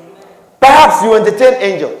 Blessings. Perhaps you entertain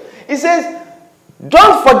angels. He says,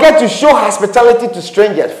 don't forget to show hospitality to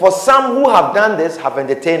strangers. For some who have done this have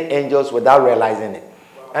entertained angels without realizing it.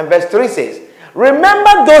 And verse 3 says,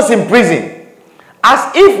 remember those in prison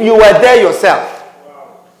as if you were there yourself.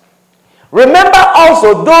 Remember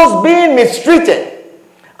also those being mistreated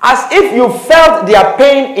as if you felt their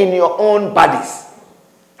pain in your own bodies.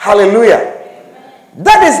 Hallelujah.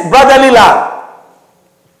 That is brotherly love.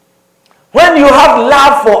 When you have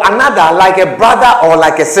love for another like a brother or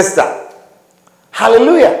like a sister.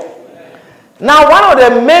 Hallelujah. Now, one of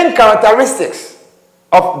the main characteristics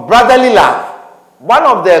of brotherly love, one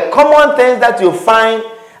of the common things that you find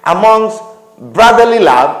amongst brotherly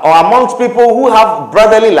love or amongst people who have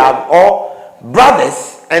brotherly love or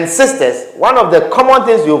brothers and sisters, one of the common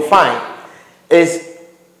things you'll find is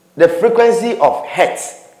the frequency of hate,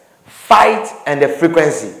 fight, and the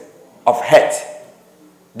frequency of hate.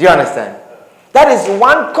 Do you understand? That is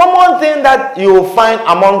one common thing that you will find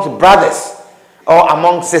amongst brothers or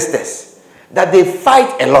among sisters, that they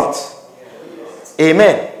fight a lot.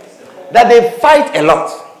 Amen. That they fight a lot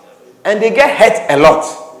and they get hurt a lot.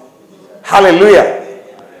 Hallelujah.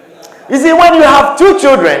 You see, when you have two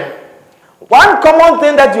children, one common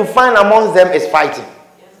thing that you find amongst them is fighting.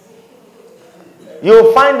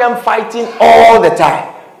 You'll find them fighting all the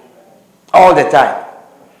time. All the time.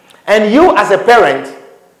 And you as a parent,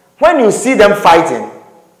 when you see them fighting,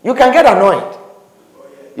 you can get annoyed.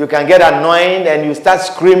 You can get annoyed and you start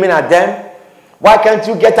screaming at them. Why can't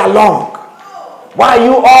you get along? Why are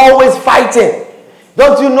you always fighting?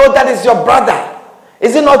 Don't you know that is your brother?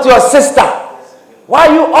 Is it not your sister? Why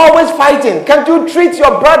are you always fighting? Can't you treat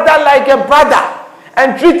your brother like a brother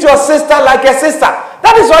and treat your sister like a sister?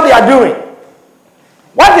 That is what they are doing.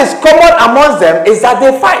 What is common amongst them is that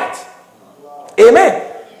they fight. Amen.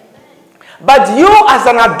 But you as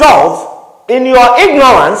an adult, in your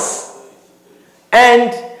ignorance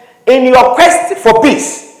and in your quest for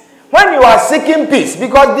peace, when you are seeking peace,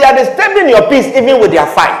 because they are disturbing your peace even with their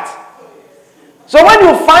fight. So when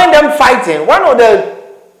you find them fighting, one of the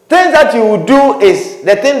things that you will do is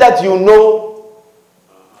the thing that you know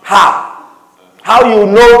how. How you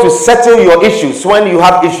know to settle your issues when you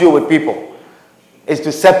have issue with people is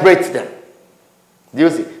to separate them. Do you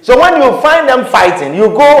see? So when you find them fighting, you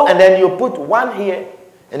go and then you put one here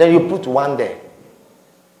and then you put one there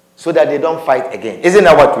so that they don't fight again. Isn't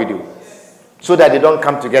that what we do? So that they don't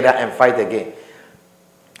come together and fight again.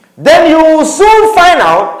 Then you will soon find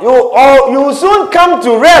out, you will soon come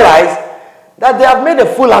to realize that they have made a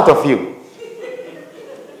fool out of you.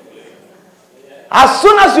 As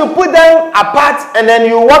soon as you put them apart and then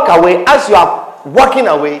you walk away, as you are walking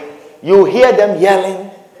away, you hear them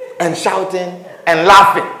yelling and shouting and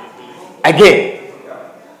laughing again.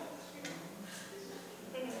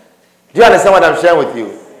 Do you understand what I'm sharing with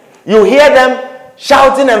you? You hear them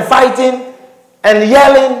shouting and fighting and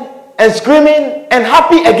yelling and screaming and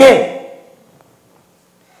happy again.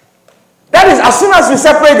 That is as soon as you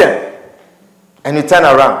separate them and you turn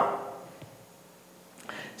around.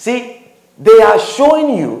 See, they are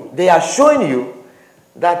showing you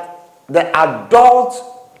that the adult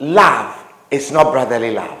love is not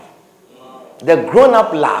brotherly love. The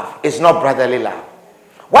grown-up love is not brotherly love.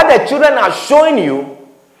 What the children are showing you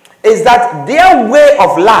is that their way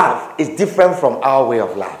of love is different from our way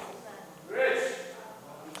of love.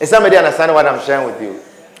 Is somebody understanding what I'm sharing with you?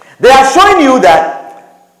 They are showing you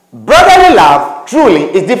that brotherly love truly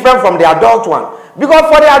is different from the adult one. Because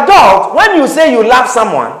for the adult, when you say you love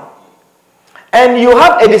someone and you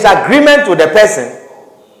have a disagreement with the person,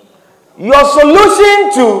 your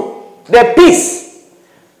solution to the peace,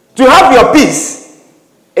 to have your peace,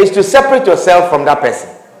 is to separate yourself from that person.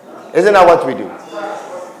 Isn't that what we do?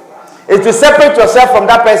 Is to separate yourself from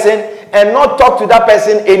that person and not talk to that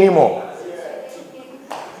person anymore.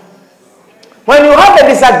 When you have a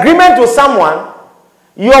disagreement with someone,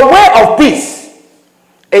 your way of peace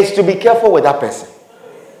is to be careful with that person.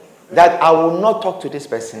 That I will not talk to this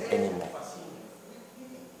person anymore.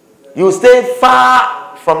 You stay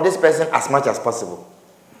far from this person as much as possible.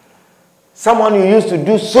 Someone you used to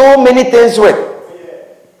do so many things with,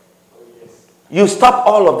 you stop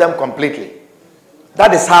all of them completely.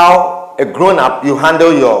 That is how a grown-up, you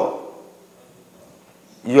handle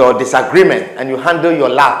your disagreement and you handle your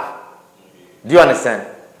love. Do you understand?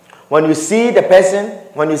 When you see the person,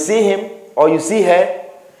 when you see him or you see her,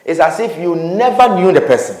 it's as if you never knew the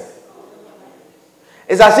person.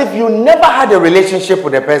 It's as if you never had a relationship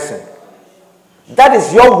with the person. That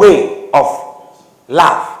is your way of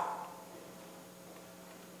love.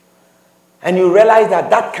 And you realize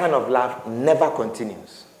that kind of love never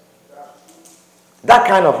continues. That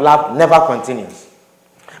kind of love never continues.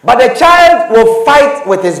 But the child will fight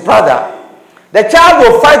with his brother. The child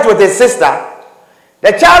will fight with his sister.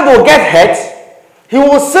 The child will get hurt. He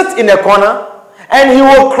will sit in a corner and he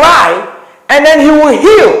will cry and then he will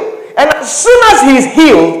heal. And as soon as he is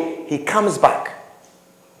healed, he comes back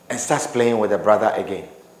and starts playing with the brother again.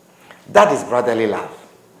 That is brotherly love.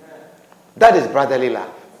 That is brotherly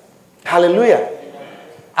love. Hallelujah.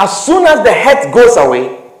 As soon as the hurt goes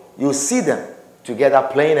away, you see them together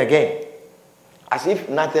playing again. As if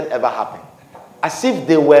nothing ever happened. As if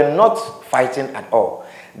they were not fighting at all.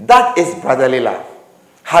 That is brotherly love.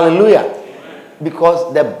 Hallelujah.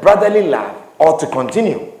 Because the brotherly love ought to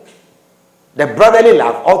continue. The brotherly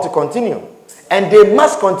love ought to continue. And they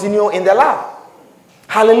must continue in the love.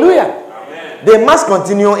 Hallelujah. Amen. They must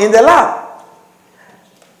continue in the love.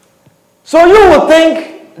 So you will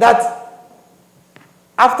think that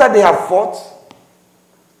after they have fought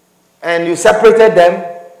and you separated them,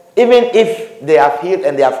 even if they have healed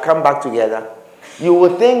and they have come back together, you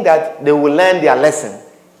will think that they will learn their lesson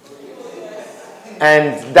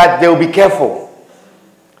and that they will be careful.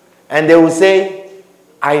 And they will say,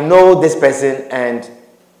 I know this person and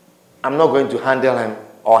I'm not going to handle him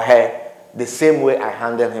or her the same way I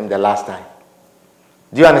handled him the last time.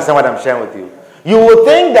 Do you understand what I'm sharing with you? You will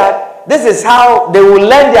think that this is how they will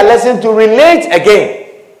learn their lesson to relate again.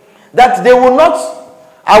 That they will not,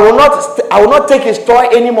 I will not take his toy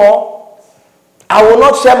anymore. I will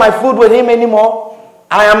not share my food with him anymore.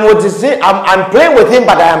 I'm playing with him,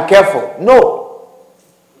 but I am careful. No.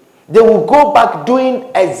 They will go back doing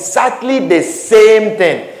exactly the same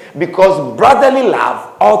thing because brotherly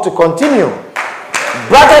love ought to continue.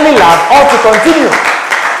 Brotherly love ought to continue.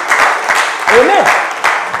 Amen.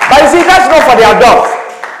 But you see, that's not for the adults.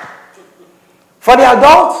 For the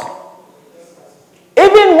adults,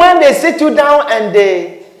 even when they sit you down and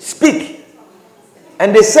they speak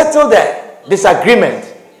and they settle their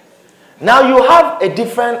disagreement, now you have a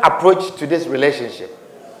different approach to this relationship.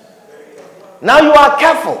 Now you are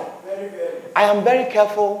careful. I am very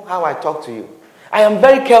careful how I talk to you. I am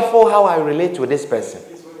very careful how I relate with this person.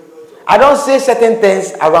 I don't say certain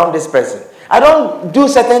things around this person. I don't do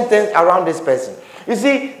certain things around this person. You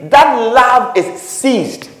see, that love is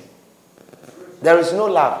ceased. There is no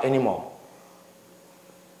love anymore.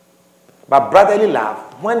 But brotherly love,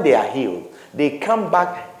 when they are healed, they come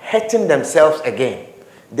back hurting themselves again.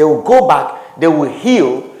 They will go back, they will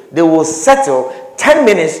heal, they will settle. 10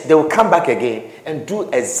 minutes, they will come back again and do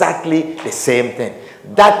exactly the same thing.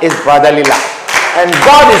 That is brotherly love. And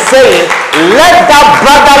God is saying, let that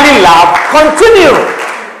brotherly love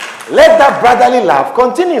continue. Let that brotherly love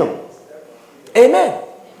continue. Amen.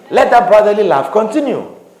 Let that brotherly love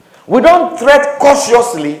continue. We don't tread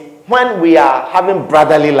cautiously when we are having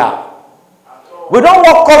brotherly love. We don't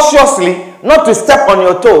walk cautiously not to step on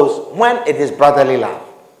your toes when it is brotherly love.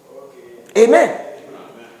 Amen.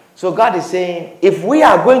 So God is saying, if we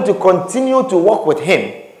are going to continue to walk with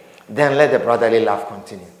him, then let the brotherly love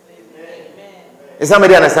continue. Is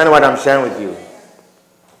somebody understanding what I'm sharing with you?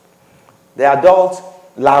 The adult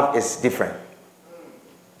love is different.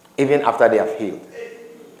 Even after they have healed.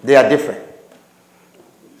 They are different.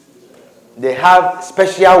 They have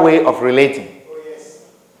special way of relating.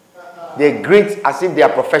 They greet as if they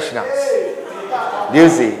are professionals. Do you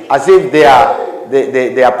see? As if they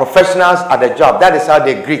are professionals at the job. That is how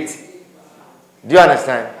they greet. Do you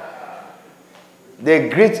understand? They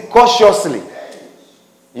greet cautiously.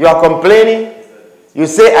 You are complaining. You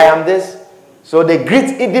say, I am this. So they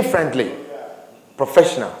greet it differently.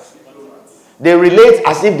 Professionals. They relate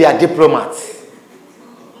as if they are diplomats.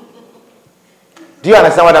 Do you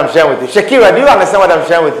understand what I'm sharing with you? Shakira, do you understand what I'm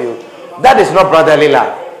sharing with you? That is not brotherly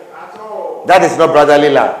love. That is not brotherly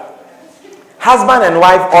love. Husband and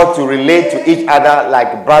wife ought to relate to each other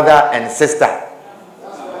like brother and sister.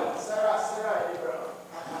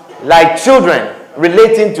 Like children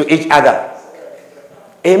relating to each other.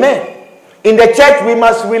 Amen. In the church, we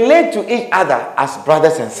must relate to each other as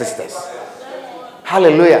brothers and sisters.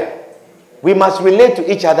 Hallelujah. We must relate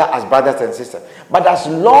to each other as brothers and sisters. But as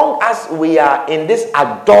long as we are in this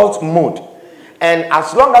adult mood, and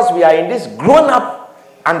as long as we are in this grown-up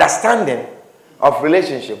understanding of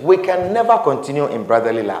relationship, we can never continue in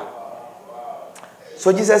brotherly love.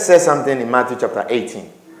 So Jesus says something in Matthew chapter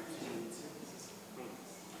 18.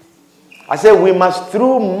 I said we must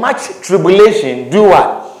through much tribulation do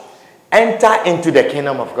what? Enter into the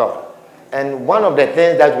kingdom of God. And one of the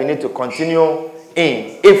things that we need to continue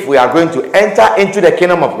in, if we are going to enter into the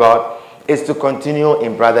kingdom of God, is to continue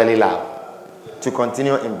in brotherly love. To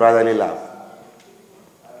continue in brotherly love.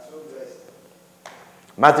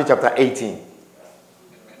 Matthew chapter 18.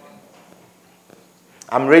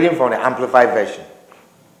 I'm reading from the Amplified Version.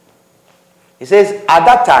 It says, at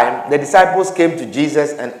that time, the disciples came to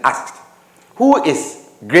Jesus and asked, who is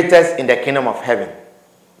greatest in the kingdom of heaven?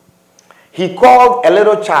 He called a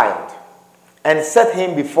little child and set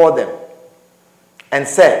him before them and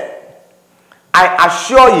said, I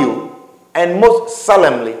assure you and most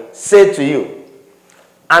solemnly say to you,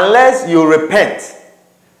 unless you repent,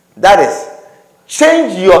 that is,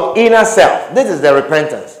 change your inner self. This is the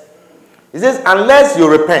repentance. It says, unless you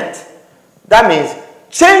repent, that means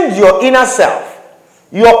change your inner self.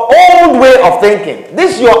 Your old way of thinking.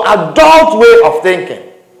 This is your adult way of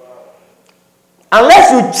thinking.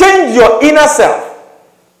 Unless you change your inner self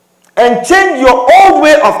and change your old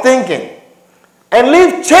way of thinking and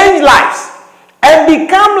live changed lives and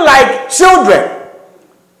become like children,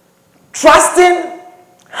 trusting,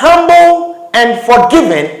 humble, and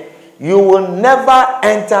forgiving, you will never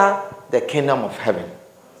enter the kingdom of heaven.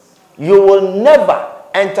 You will never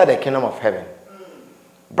enter the kingdom of heaven.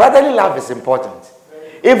 Brotherly love is important.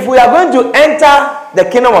 If we are going to enter the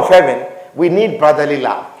kingdom of heaven, we need brotherly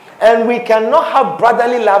love. And we cannot have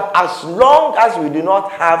brotherly love as long as we do not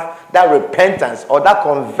have that repentance or that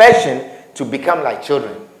conversion to become like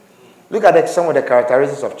children. Look at some of the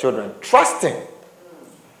characteristics of children. Trusting,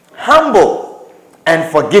 humble, and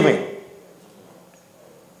forgiving.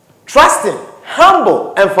 Trusting,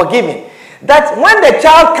 humble, and forgiving. That when the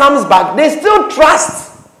child comes back, they still trust.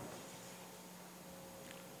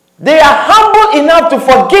 They are humble enough to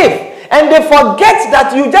forgive, and they forget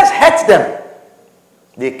that you just hurt them.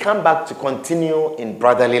 They come back to continue in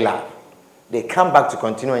brotherly love. They come back to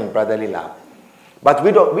continue in brotherly love. But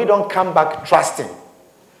we don't come back trusting.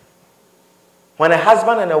 When a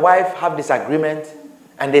husband and a wife have disagreement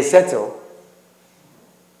and they settle,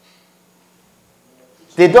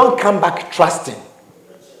 they don't come back trusting.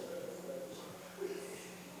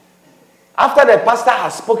 After the pastor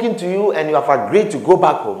has spoken to you and you have agreed to go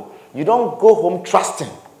back home, you don't go home trusting.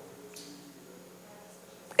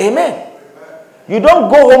 Amen. You don't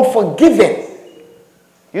go home forgiving.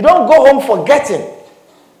 You don't go home forgetting.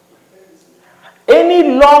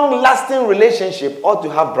 Any long-lasting relationship ought to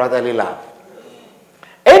have brotherly love.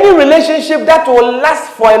 Any relationship that will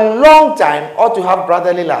last for a long time ought to have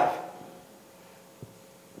brotherly love.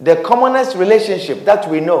 The commonest relationship that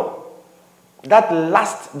we know that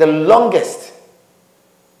lasts the longest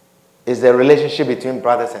is the relationship between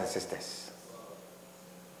brothers and sisters.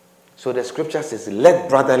 So the scripture says, let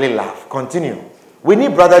brotherly love continue. We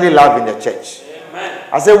need brotherly love in the church. Amen.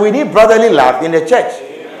 I said, we need brotherly love in the church.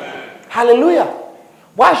 Amen. Hallelujah.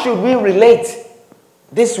 Why should we relate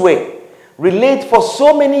this way? Relate for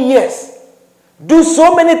so many years. Do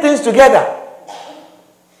so many things together.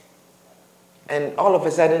 And all of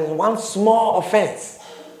a sudden, one small offense,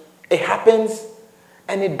 it happens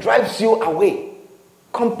and it drives you away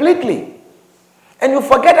completely. And you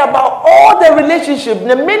forget about all the relationship,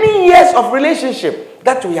 the many years of relationship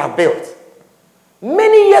that we have built.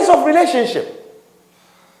 Many years of relationship.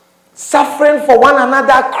 Suffering for one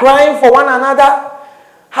another, crying for one another.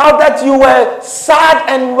 How that you were sad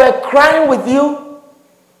and were crying with you.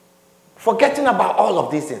 Forgetting about all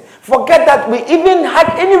of these things. Forget that we even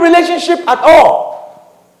had any relationship at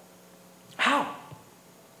all. How?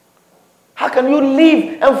 How can you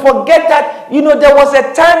leave and forget that, there was a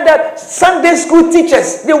time that Sunday school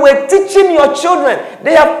teachers, they were teaching your children.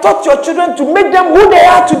 They have taught your children to make them who they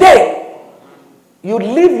are today. You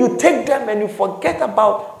leave, you take them, and you forget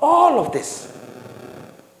about all of this.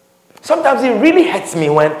 Sometimes it really hurts me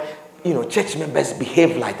when, church members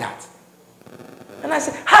behave like that. And I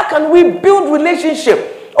say, how can we build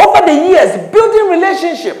relationship? Over the years, building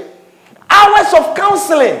relationship. Hours of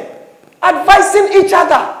counseling. Advising each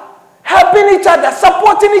other. Helping each other.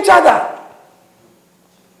 Supporting each other.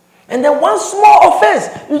 And then one small offense,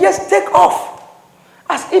 you just take off.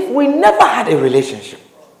 As if we never had a relationship.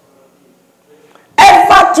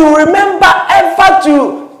 Ever to remember, ever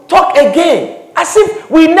to talk again. As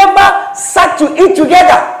if we never sat to eat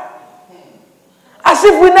together. As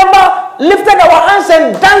if we never lifted our hands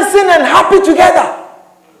and dancing and happy together.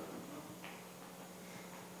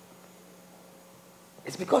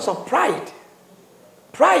 It's because of pride.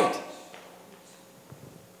 Pride.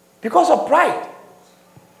 Because of pride.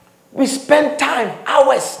 We spend time,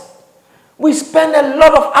 hours. We spend a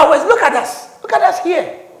lot of hours. Look at us. Look at us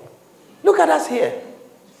here. Look at us here.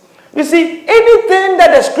 You see, anything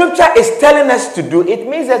that the scripture is telling us to do, it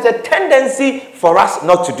means there's a tendency for us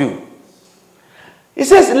not to do. It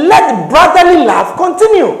says, let brotherly love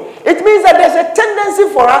continue. It means that there's a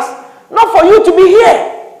tendency for us not for you to be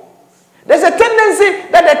here. There's a tendency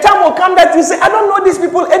that the time will come that you say, I don't know these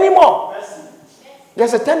people anymore.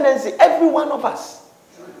 There's a tendency, every one of us.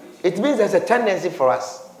 It means there's a tendency for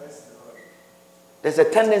us. There's a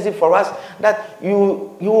tendency for us that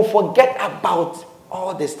you will forget about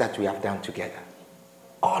all this that we have done together.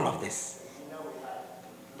 All of this.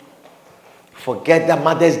 Forget that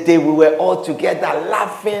Mother's Day we were all together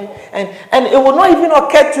laughing. And it will not even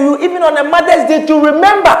occur to you, even on a Mother's Day, to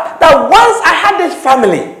remember that once I had this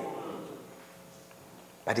family.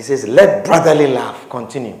 But it says, let brotherly love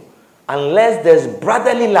continue. Unless there's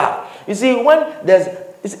brotherly love. You see,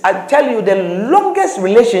 I tell you, the longest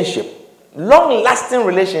relationship, long-lasting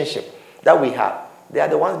relationship that we have, they are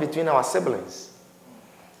the ones between our siblings.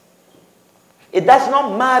 It does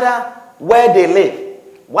not matter where they live.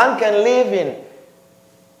 One can live in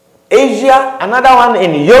Asia, another one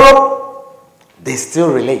in Europe. They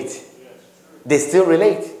still relate. They still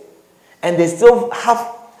relate. And they still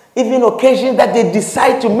have even occasions that they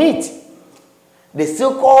decide to meet. They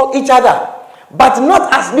still call each other. But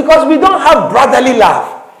not us, because we don't have brotherly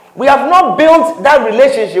love. We have not built that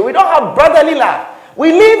relationship. We don't have brotherly love.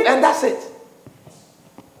 We live and that's it.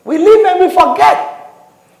 We live and we forget.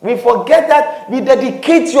 We forget that we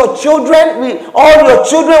dedicate your children. All your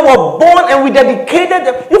children were born and we dedicated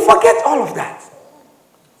them. You forget all of that.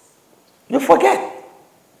 You forget.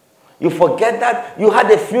 You forget that you had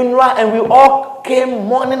a funeral and we all came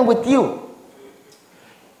mourning with you.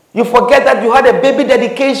 You forget that you had a baby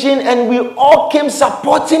dedication and we all came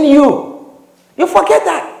supporting you. You forget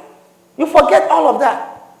that. You forget all of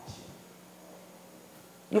that.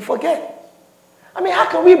 You forget. I mean, how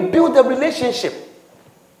can we build a relationship?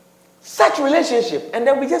 Such relationship, and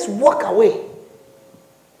then we just walk away.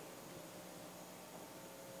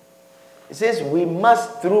 It says we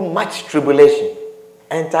must, through much tribulation,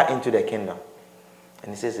 enter into the kingdom.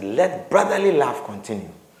 And it says, let brotherly love continue.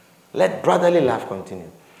 Let brotherly love continue.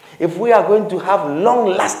 If we are going to have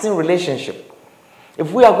long-lasting relationship,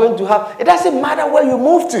 if we are going to have, it doesn't matter where you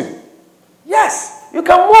move to. Yes, you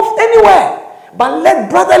can move anywhere, but let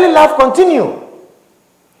brotherly love continue.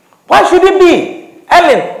 Why should it be,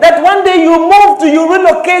 Ellen, that one day you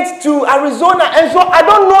relocate to Arizona and so I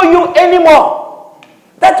don't know you anymore?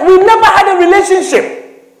 That we never had a relationship.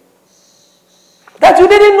 That you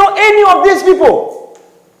didn't know any of these people.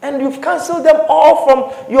 And you've canceled them all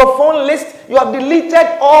from your phone list. You have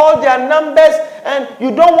deleted all their numbers and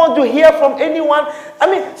you don't want to hear from anyone. I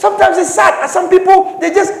mean, sometimes it's sad. Some people,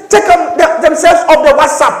 they just take themselves off the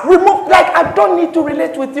WhatsApp. Remove, like, I don't need to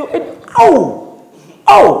relate with you.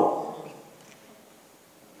 Oh.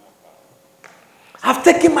 I've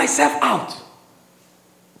taken myself out.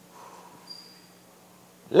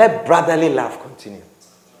 Let brotherly love continue.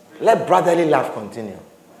 Let brotherly love continue.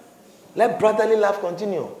 Let brotherly love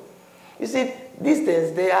continue. You see, these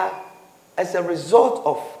things, they are as a result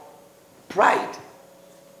of pride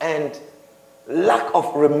and lack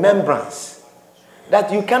of remembrance.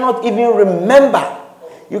 That you cannot even remember.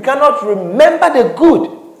 You cannot remember the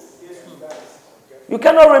good. You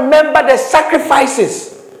cannot remember the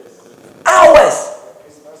sacrifices. Hours.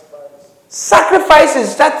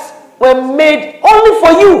 Sacrifices that were made only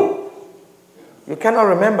for you. You cannot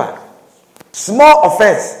remember. Small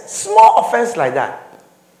offense like that.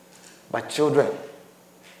 But children,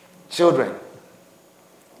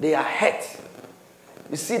 they are hurt.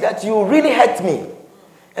 You see that you really hurt me.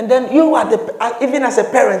 And then you are even as a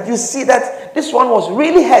parent, you see that this one was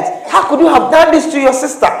really hurt. How could you have done this to your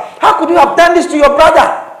sister? How could you have done this to your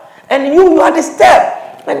brother? And you are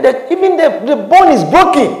disturbed. And even the bone is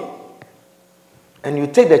broken. And you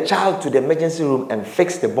take the child to the emergency room and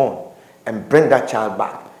fix the bone and bring that child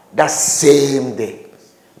back. That same day,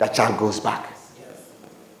 that child goes back.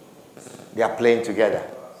 They are playing together.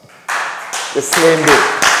 The same day.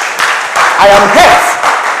 I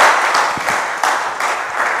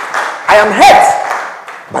am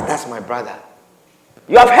hurt. But that's my brother.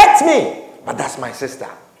 You have hurt me. But that's my sister.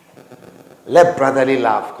 Let brotherly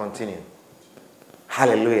love continue.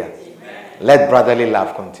 Hallelujah. Amen. Let brotherly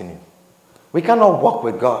love continue. We cannot walk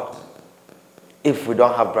with God if we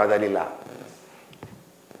don't have brotherly love.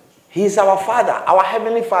 He is our Father, our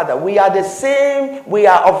Heavenly Father. We are the same. We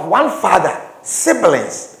are of one Father,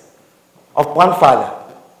 siblings of one Father.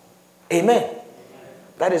 Amen.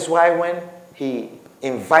 That is why when He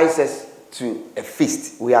invites us to a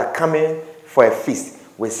feast. We are coming for a feast.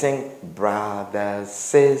 We sing, brothers,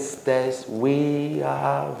 sisters, we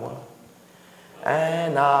are one,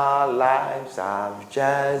 and our lives have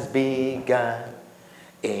just begun.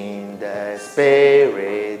 In the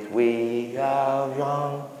Spirit we are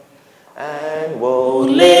young, and will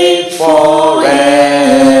live forever.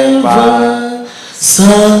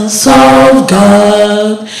 Sons of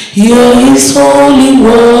God, hear His holy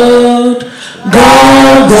word.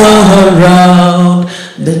 Gather around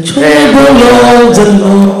the table of the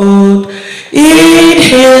Lord. Eat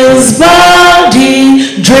His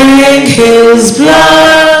body, drink His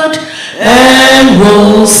blood, and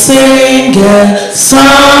we'll sing a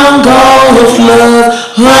song of love.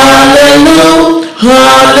 Hallelujah,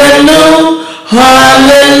 hallelujah,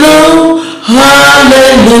 hallelujah,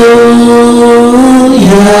 hallelujah.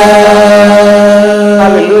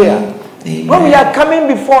 Hallelujah. Amen. When we are coming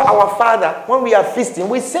before our Father, when we are feasting,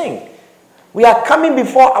 we sing. We are coming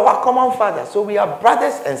before our common Father. So we are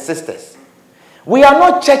brothers and sisters. We are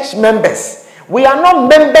not church members. We are not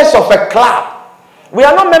members of a club. We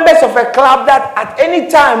are not members of a club that at any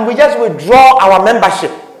time we just withdraw our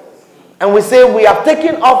membership. And we say we have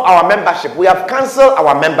taken off our membership. We have cancelled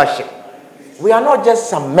our membership. We are not just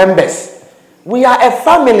some members. We are a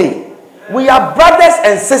family. We are brothers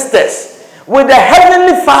and sisters with the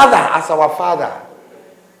Heavenly Father as our Father.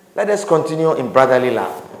 Let us continue in brotherly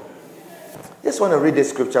love. Just want to read this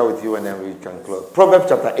scripture with you and then we can close. Proverbs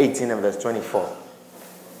chapter 18 and verse 24.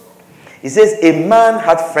 It says, a man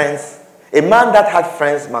that had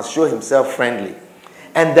friends must show himself friendly.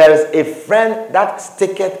 And there is a friend that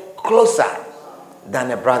sticketh closer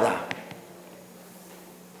than a brother.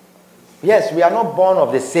 Yes, we are not born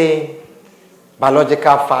of the same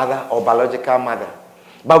biological father or biological mother,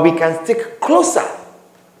 but we can stick closer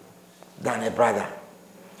than a brother.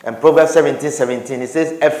 And Proverbs 17:17, it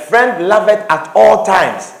says, a friend loveth at all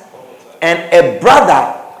times, and a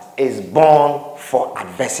brother is born for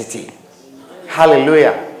adversity.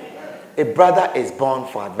 Hallelujah. A brother is born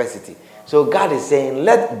for adversity. So God is saying,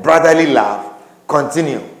 let brotherly love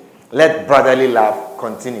continue. Let brotherly love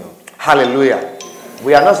continue. Hallelujah.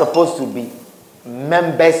 We are not supposed to be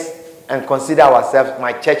members and consider ourselves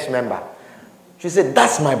my church member. She said,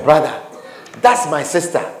 that's my brother. That's my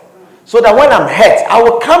sister. So that when I'm hurt, I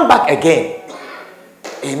will come back again.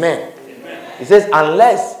 Amen. He says,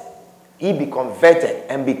 unless ye be converted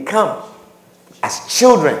and become as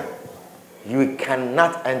children, you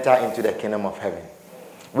cannot enter into the kingdom of heaven.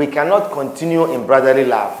 We cannot continue in brotherly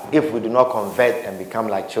love if we do not convert and become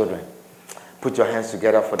like children. Put your hands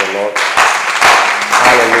together for the Lord.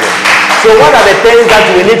 Hallelujah. So what are the things that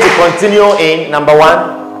we need to continue in? Number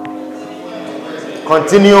one,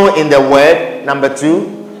 continue in the word. Number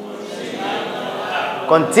two,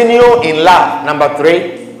 continue in love. Number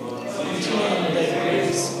three,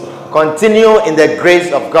 continue in the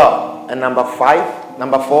grace of God. And number four,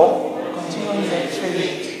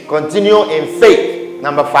 continue in faith.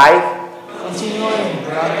 Number five,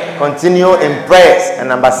 continue in prayers. And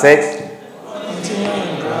number six,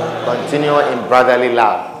 continue in brotherly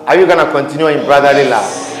love. Are you going to continue in brotherly love?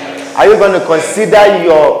 Are you going to consider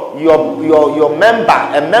your member,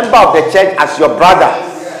 a member of the church, as your brother,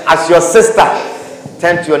 as your sister?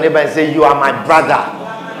 Turn to your neighbor and say, you are my brother.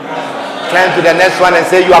 Turn to the next one and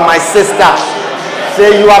say, you are my sister.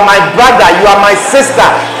 Say, you are my brother, you are my sister.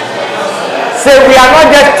 Say, we are not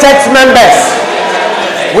just church members.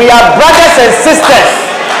 We are brothers and sisters.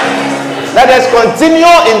 Let us continue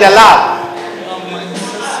in the love.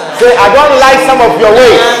 Say, I don't like some of your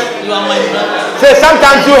ways. Say,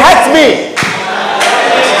 sometimes you hurt me.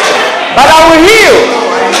 But I will heal.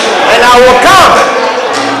 And I will come.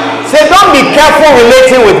 Say, don't be careful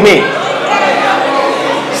relating with me.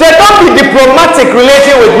 Say, don't be diplomatic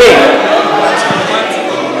relating with me.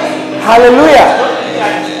 Hallelujah.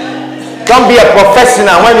 Don't be a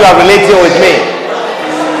professional when you are relating with me.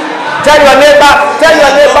 Tell your neighbor, let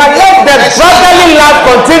the brotherly love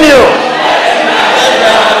continue.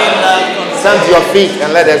 Stand to your feet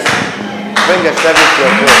and let us bring the service to a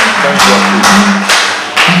close. Stand to your feet.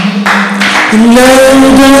 Let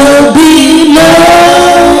there be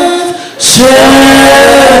love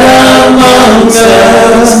shed amongst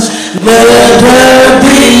us. Let there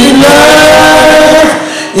be love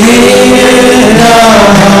in our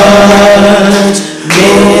hearts.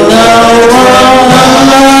 In our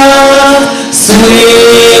hearts,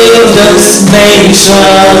 sweetest nation,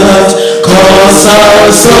 cause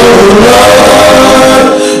us, O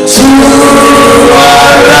Lord, to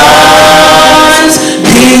arise.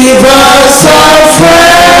 Give us a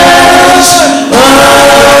fresh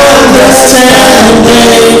understanding.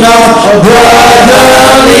 understanding of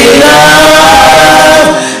brotherly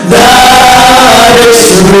love that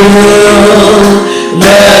is real.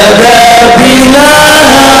 Let there be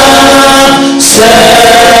love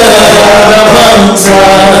shed amongst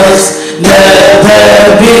us. Let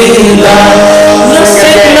there be love. Let's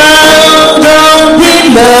sing now, don't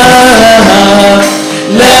be love.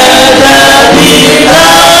 Let there be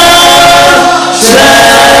love shed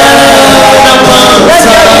amongst us.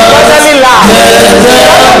 Let there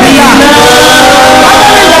be love in our hearts.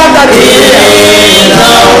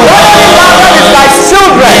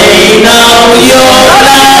 Rain out your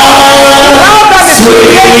love,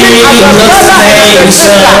 sweet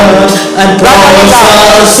nation, and cause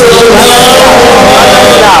us to love,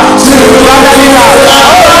 to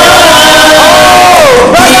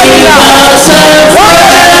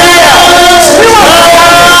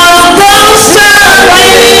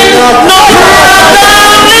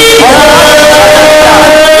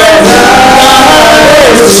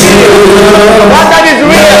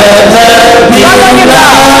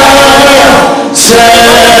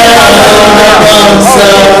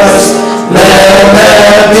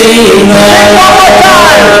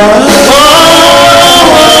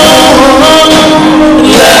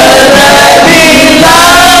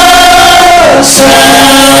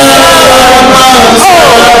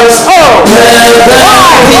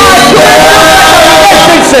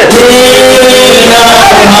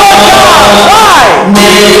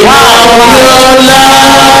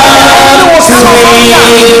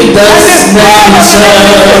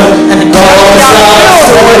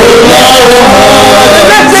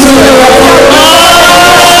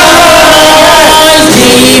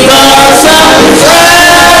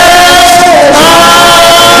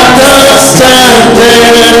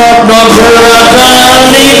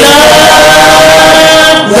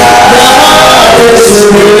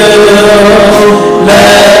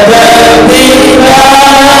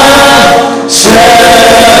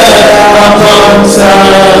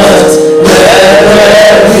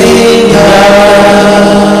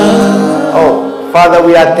Father,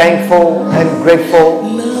 we are thankful and grateful.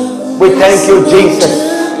 We thank you, Jesus.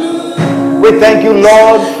 We thank you,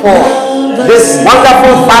 Lord, for this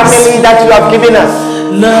wonderful family that you have given us.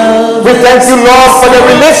 We thank you, Lord, for the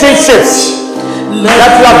relationships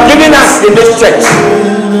that you have given us in this church.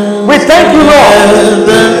 We thank you, Lord,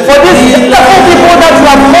 for these wonderful people that you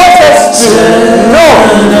have brought us to know.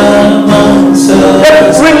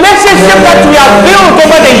 The relationship that we have built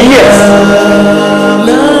over the years.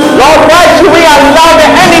 Lord, why should we allow the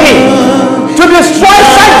enemy to destroy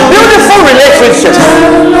such beautiful relationships?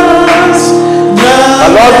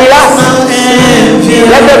 Lord, we ask,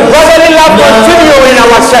 let the brotherly love continue in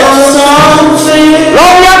our church.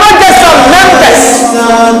 Lord, we are not just some members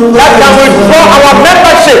that can withdraw our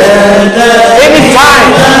membership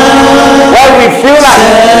anytime when we feel like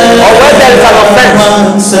or when there is an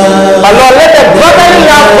offense. But Lord, let the brotherly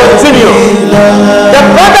love continue. The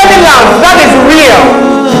brotherly love that is real.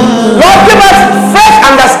 Lord, give us fresh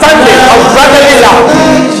understanding of brotherly love.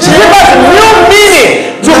 Give us new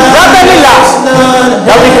meaning to brotherly love,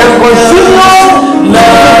 that we can continue to love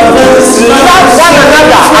one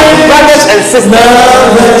another as brothers and sisters.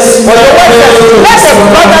 For the word says, let the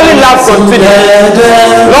brotherly love continue.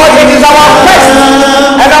 Lord, it is our quest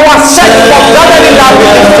and our search for brotherly love in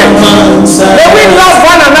this church. May we love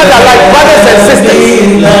one another like brothers and sisters.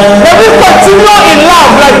 May we continue in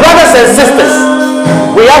love like brothers and sisters.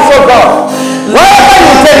 We ask for God, wherever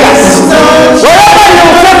you take us, wherever you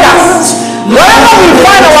take us, wherever we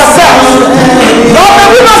find ourselves, Lord,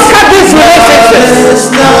 may we not cut these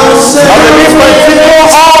relationships. Lord, may we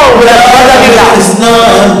continue all with a brotherly love.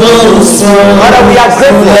 Father, we are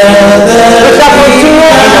grateful. We shall continue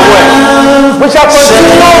in the word. We shall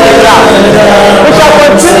continue in love. We shall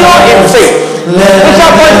continue in faith. We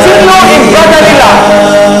shall continue in brotherly love.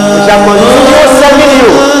 We shall continue serving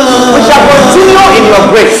you. We shall continue in your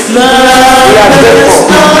grace. We are grateful.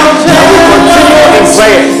 And we continue in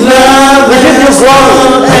prayer. We give you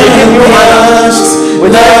glory. We give you honor. We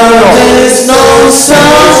thank you, Lord.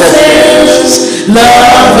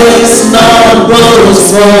 Love is not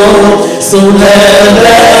boastful, so let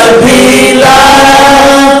there be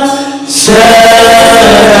love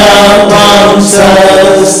shed amongst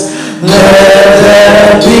us. Let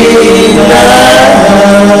there be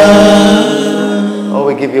love. Oh,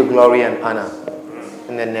 we give you glory and honor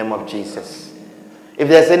in the name of Jesus. If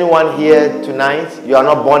there's anyone here tonight, you are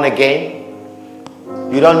not born again,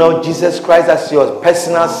 you don't know Jesus Christ as your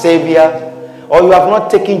personal Savior, or you have not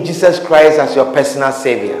taken Jesus Christ as your personal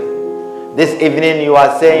Savior, this evening you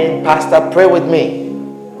are saying, Pastor, pray with me.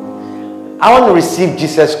 I want to receive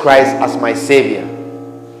Jesus Christ as my Savior.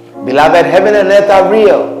 Beloved, heaven and earth are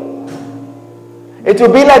real. It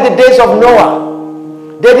will be like the days of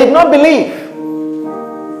Noah. They did not believe.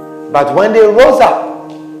 But when they rose up,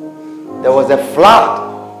 there was a flood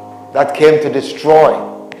that came to destroy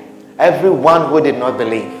everyone who did not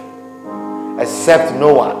believe, except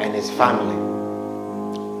Noah and his family.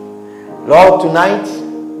 Lord, tonight,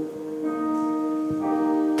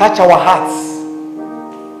 touch our hearts.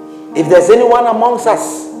 If there's anyone amongst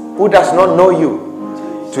us who does not know you,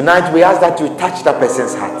 tonight we ask that you touch that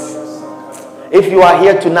person's heart. If you are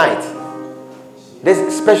here tonight, this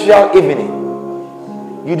special evening,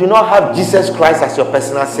 you do not have Jesus Christ as your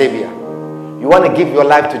personal Savior. You want to give your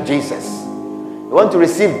life to Jesus. You want to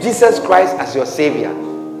receive Jesus Christ as your Savior.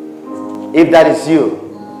 If that is you,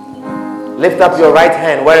 lift up your right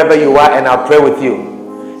hand wherever you are and I'll pray with you.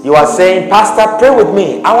 You are saying, Pastor, pray with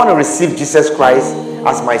me. I want to receive Jesus Christ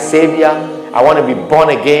as my Savior. I want to be born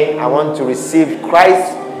again. I want to receive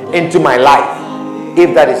Christ into my life.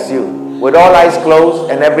 If that is you, with all eyes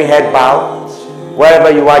closed and every head bowed, wherever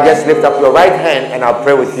you are, just lift up your right hand and I'll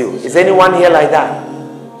pray with you. Is anyone here like that?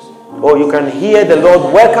 Oh, you can hear the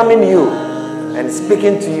Lord welcoming you and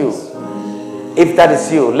speaking to you. If that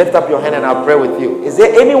is you, lift up your hand and I'll pray with you. Is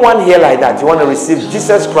there anyone here like that? You want to receive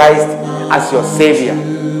Jesus Christ as your Savior?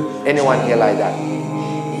 Anyone here like that?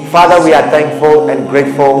 Father, we are thankful and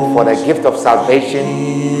grateful for the gift of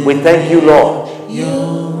salvation. We thank you, Lord,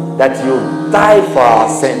 that you died for our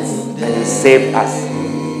sins and you saved us.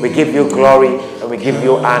 We give you glory and we give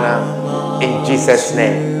you honor in Jesus'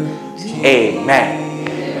 name. Amen.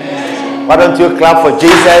 Why don't you clap for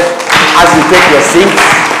Jesus as you take your seats?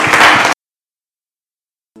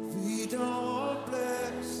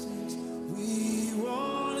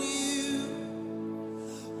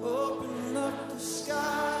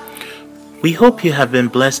 We hope you have been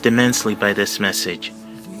blessed immensely by this message.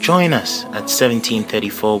 Join us at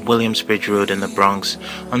 1734 Williamsbridge Road in the Bronx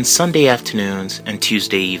on Sunday afternoons and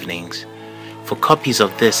Tuesday evenings. For copies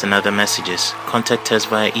of this and other messages, contact us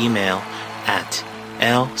via email at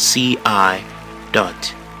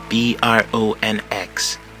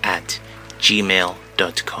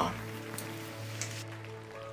lci.bronx@gmail.com.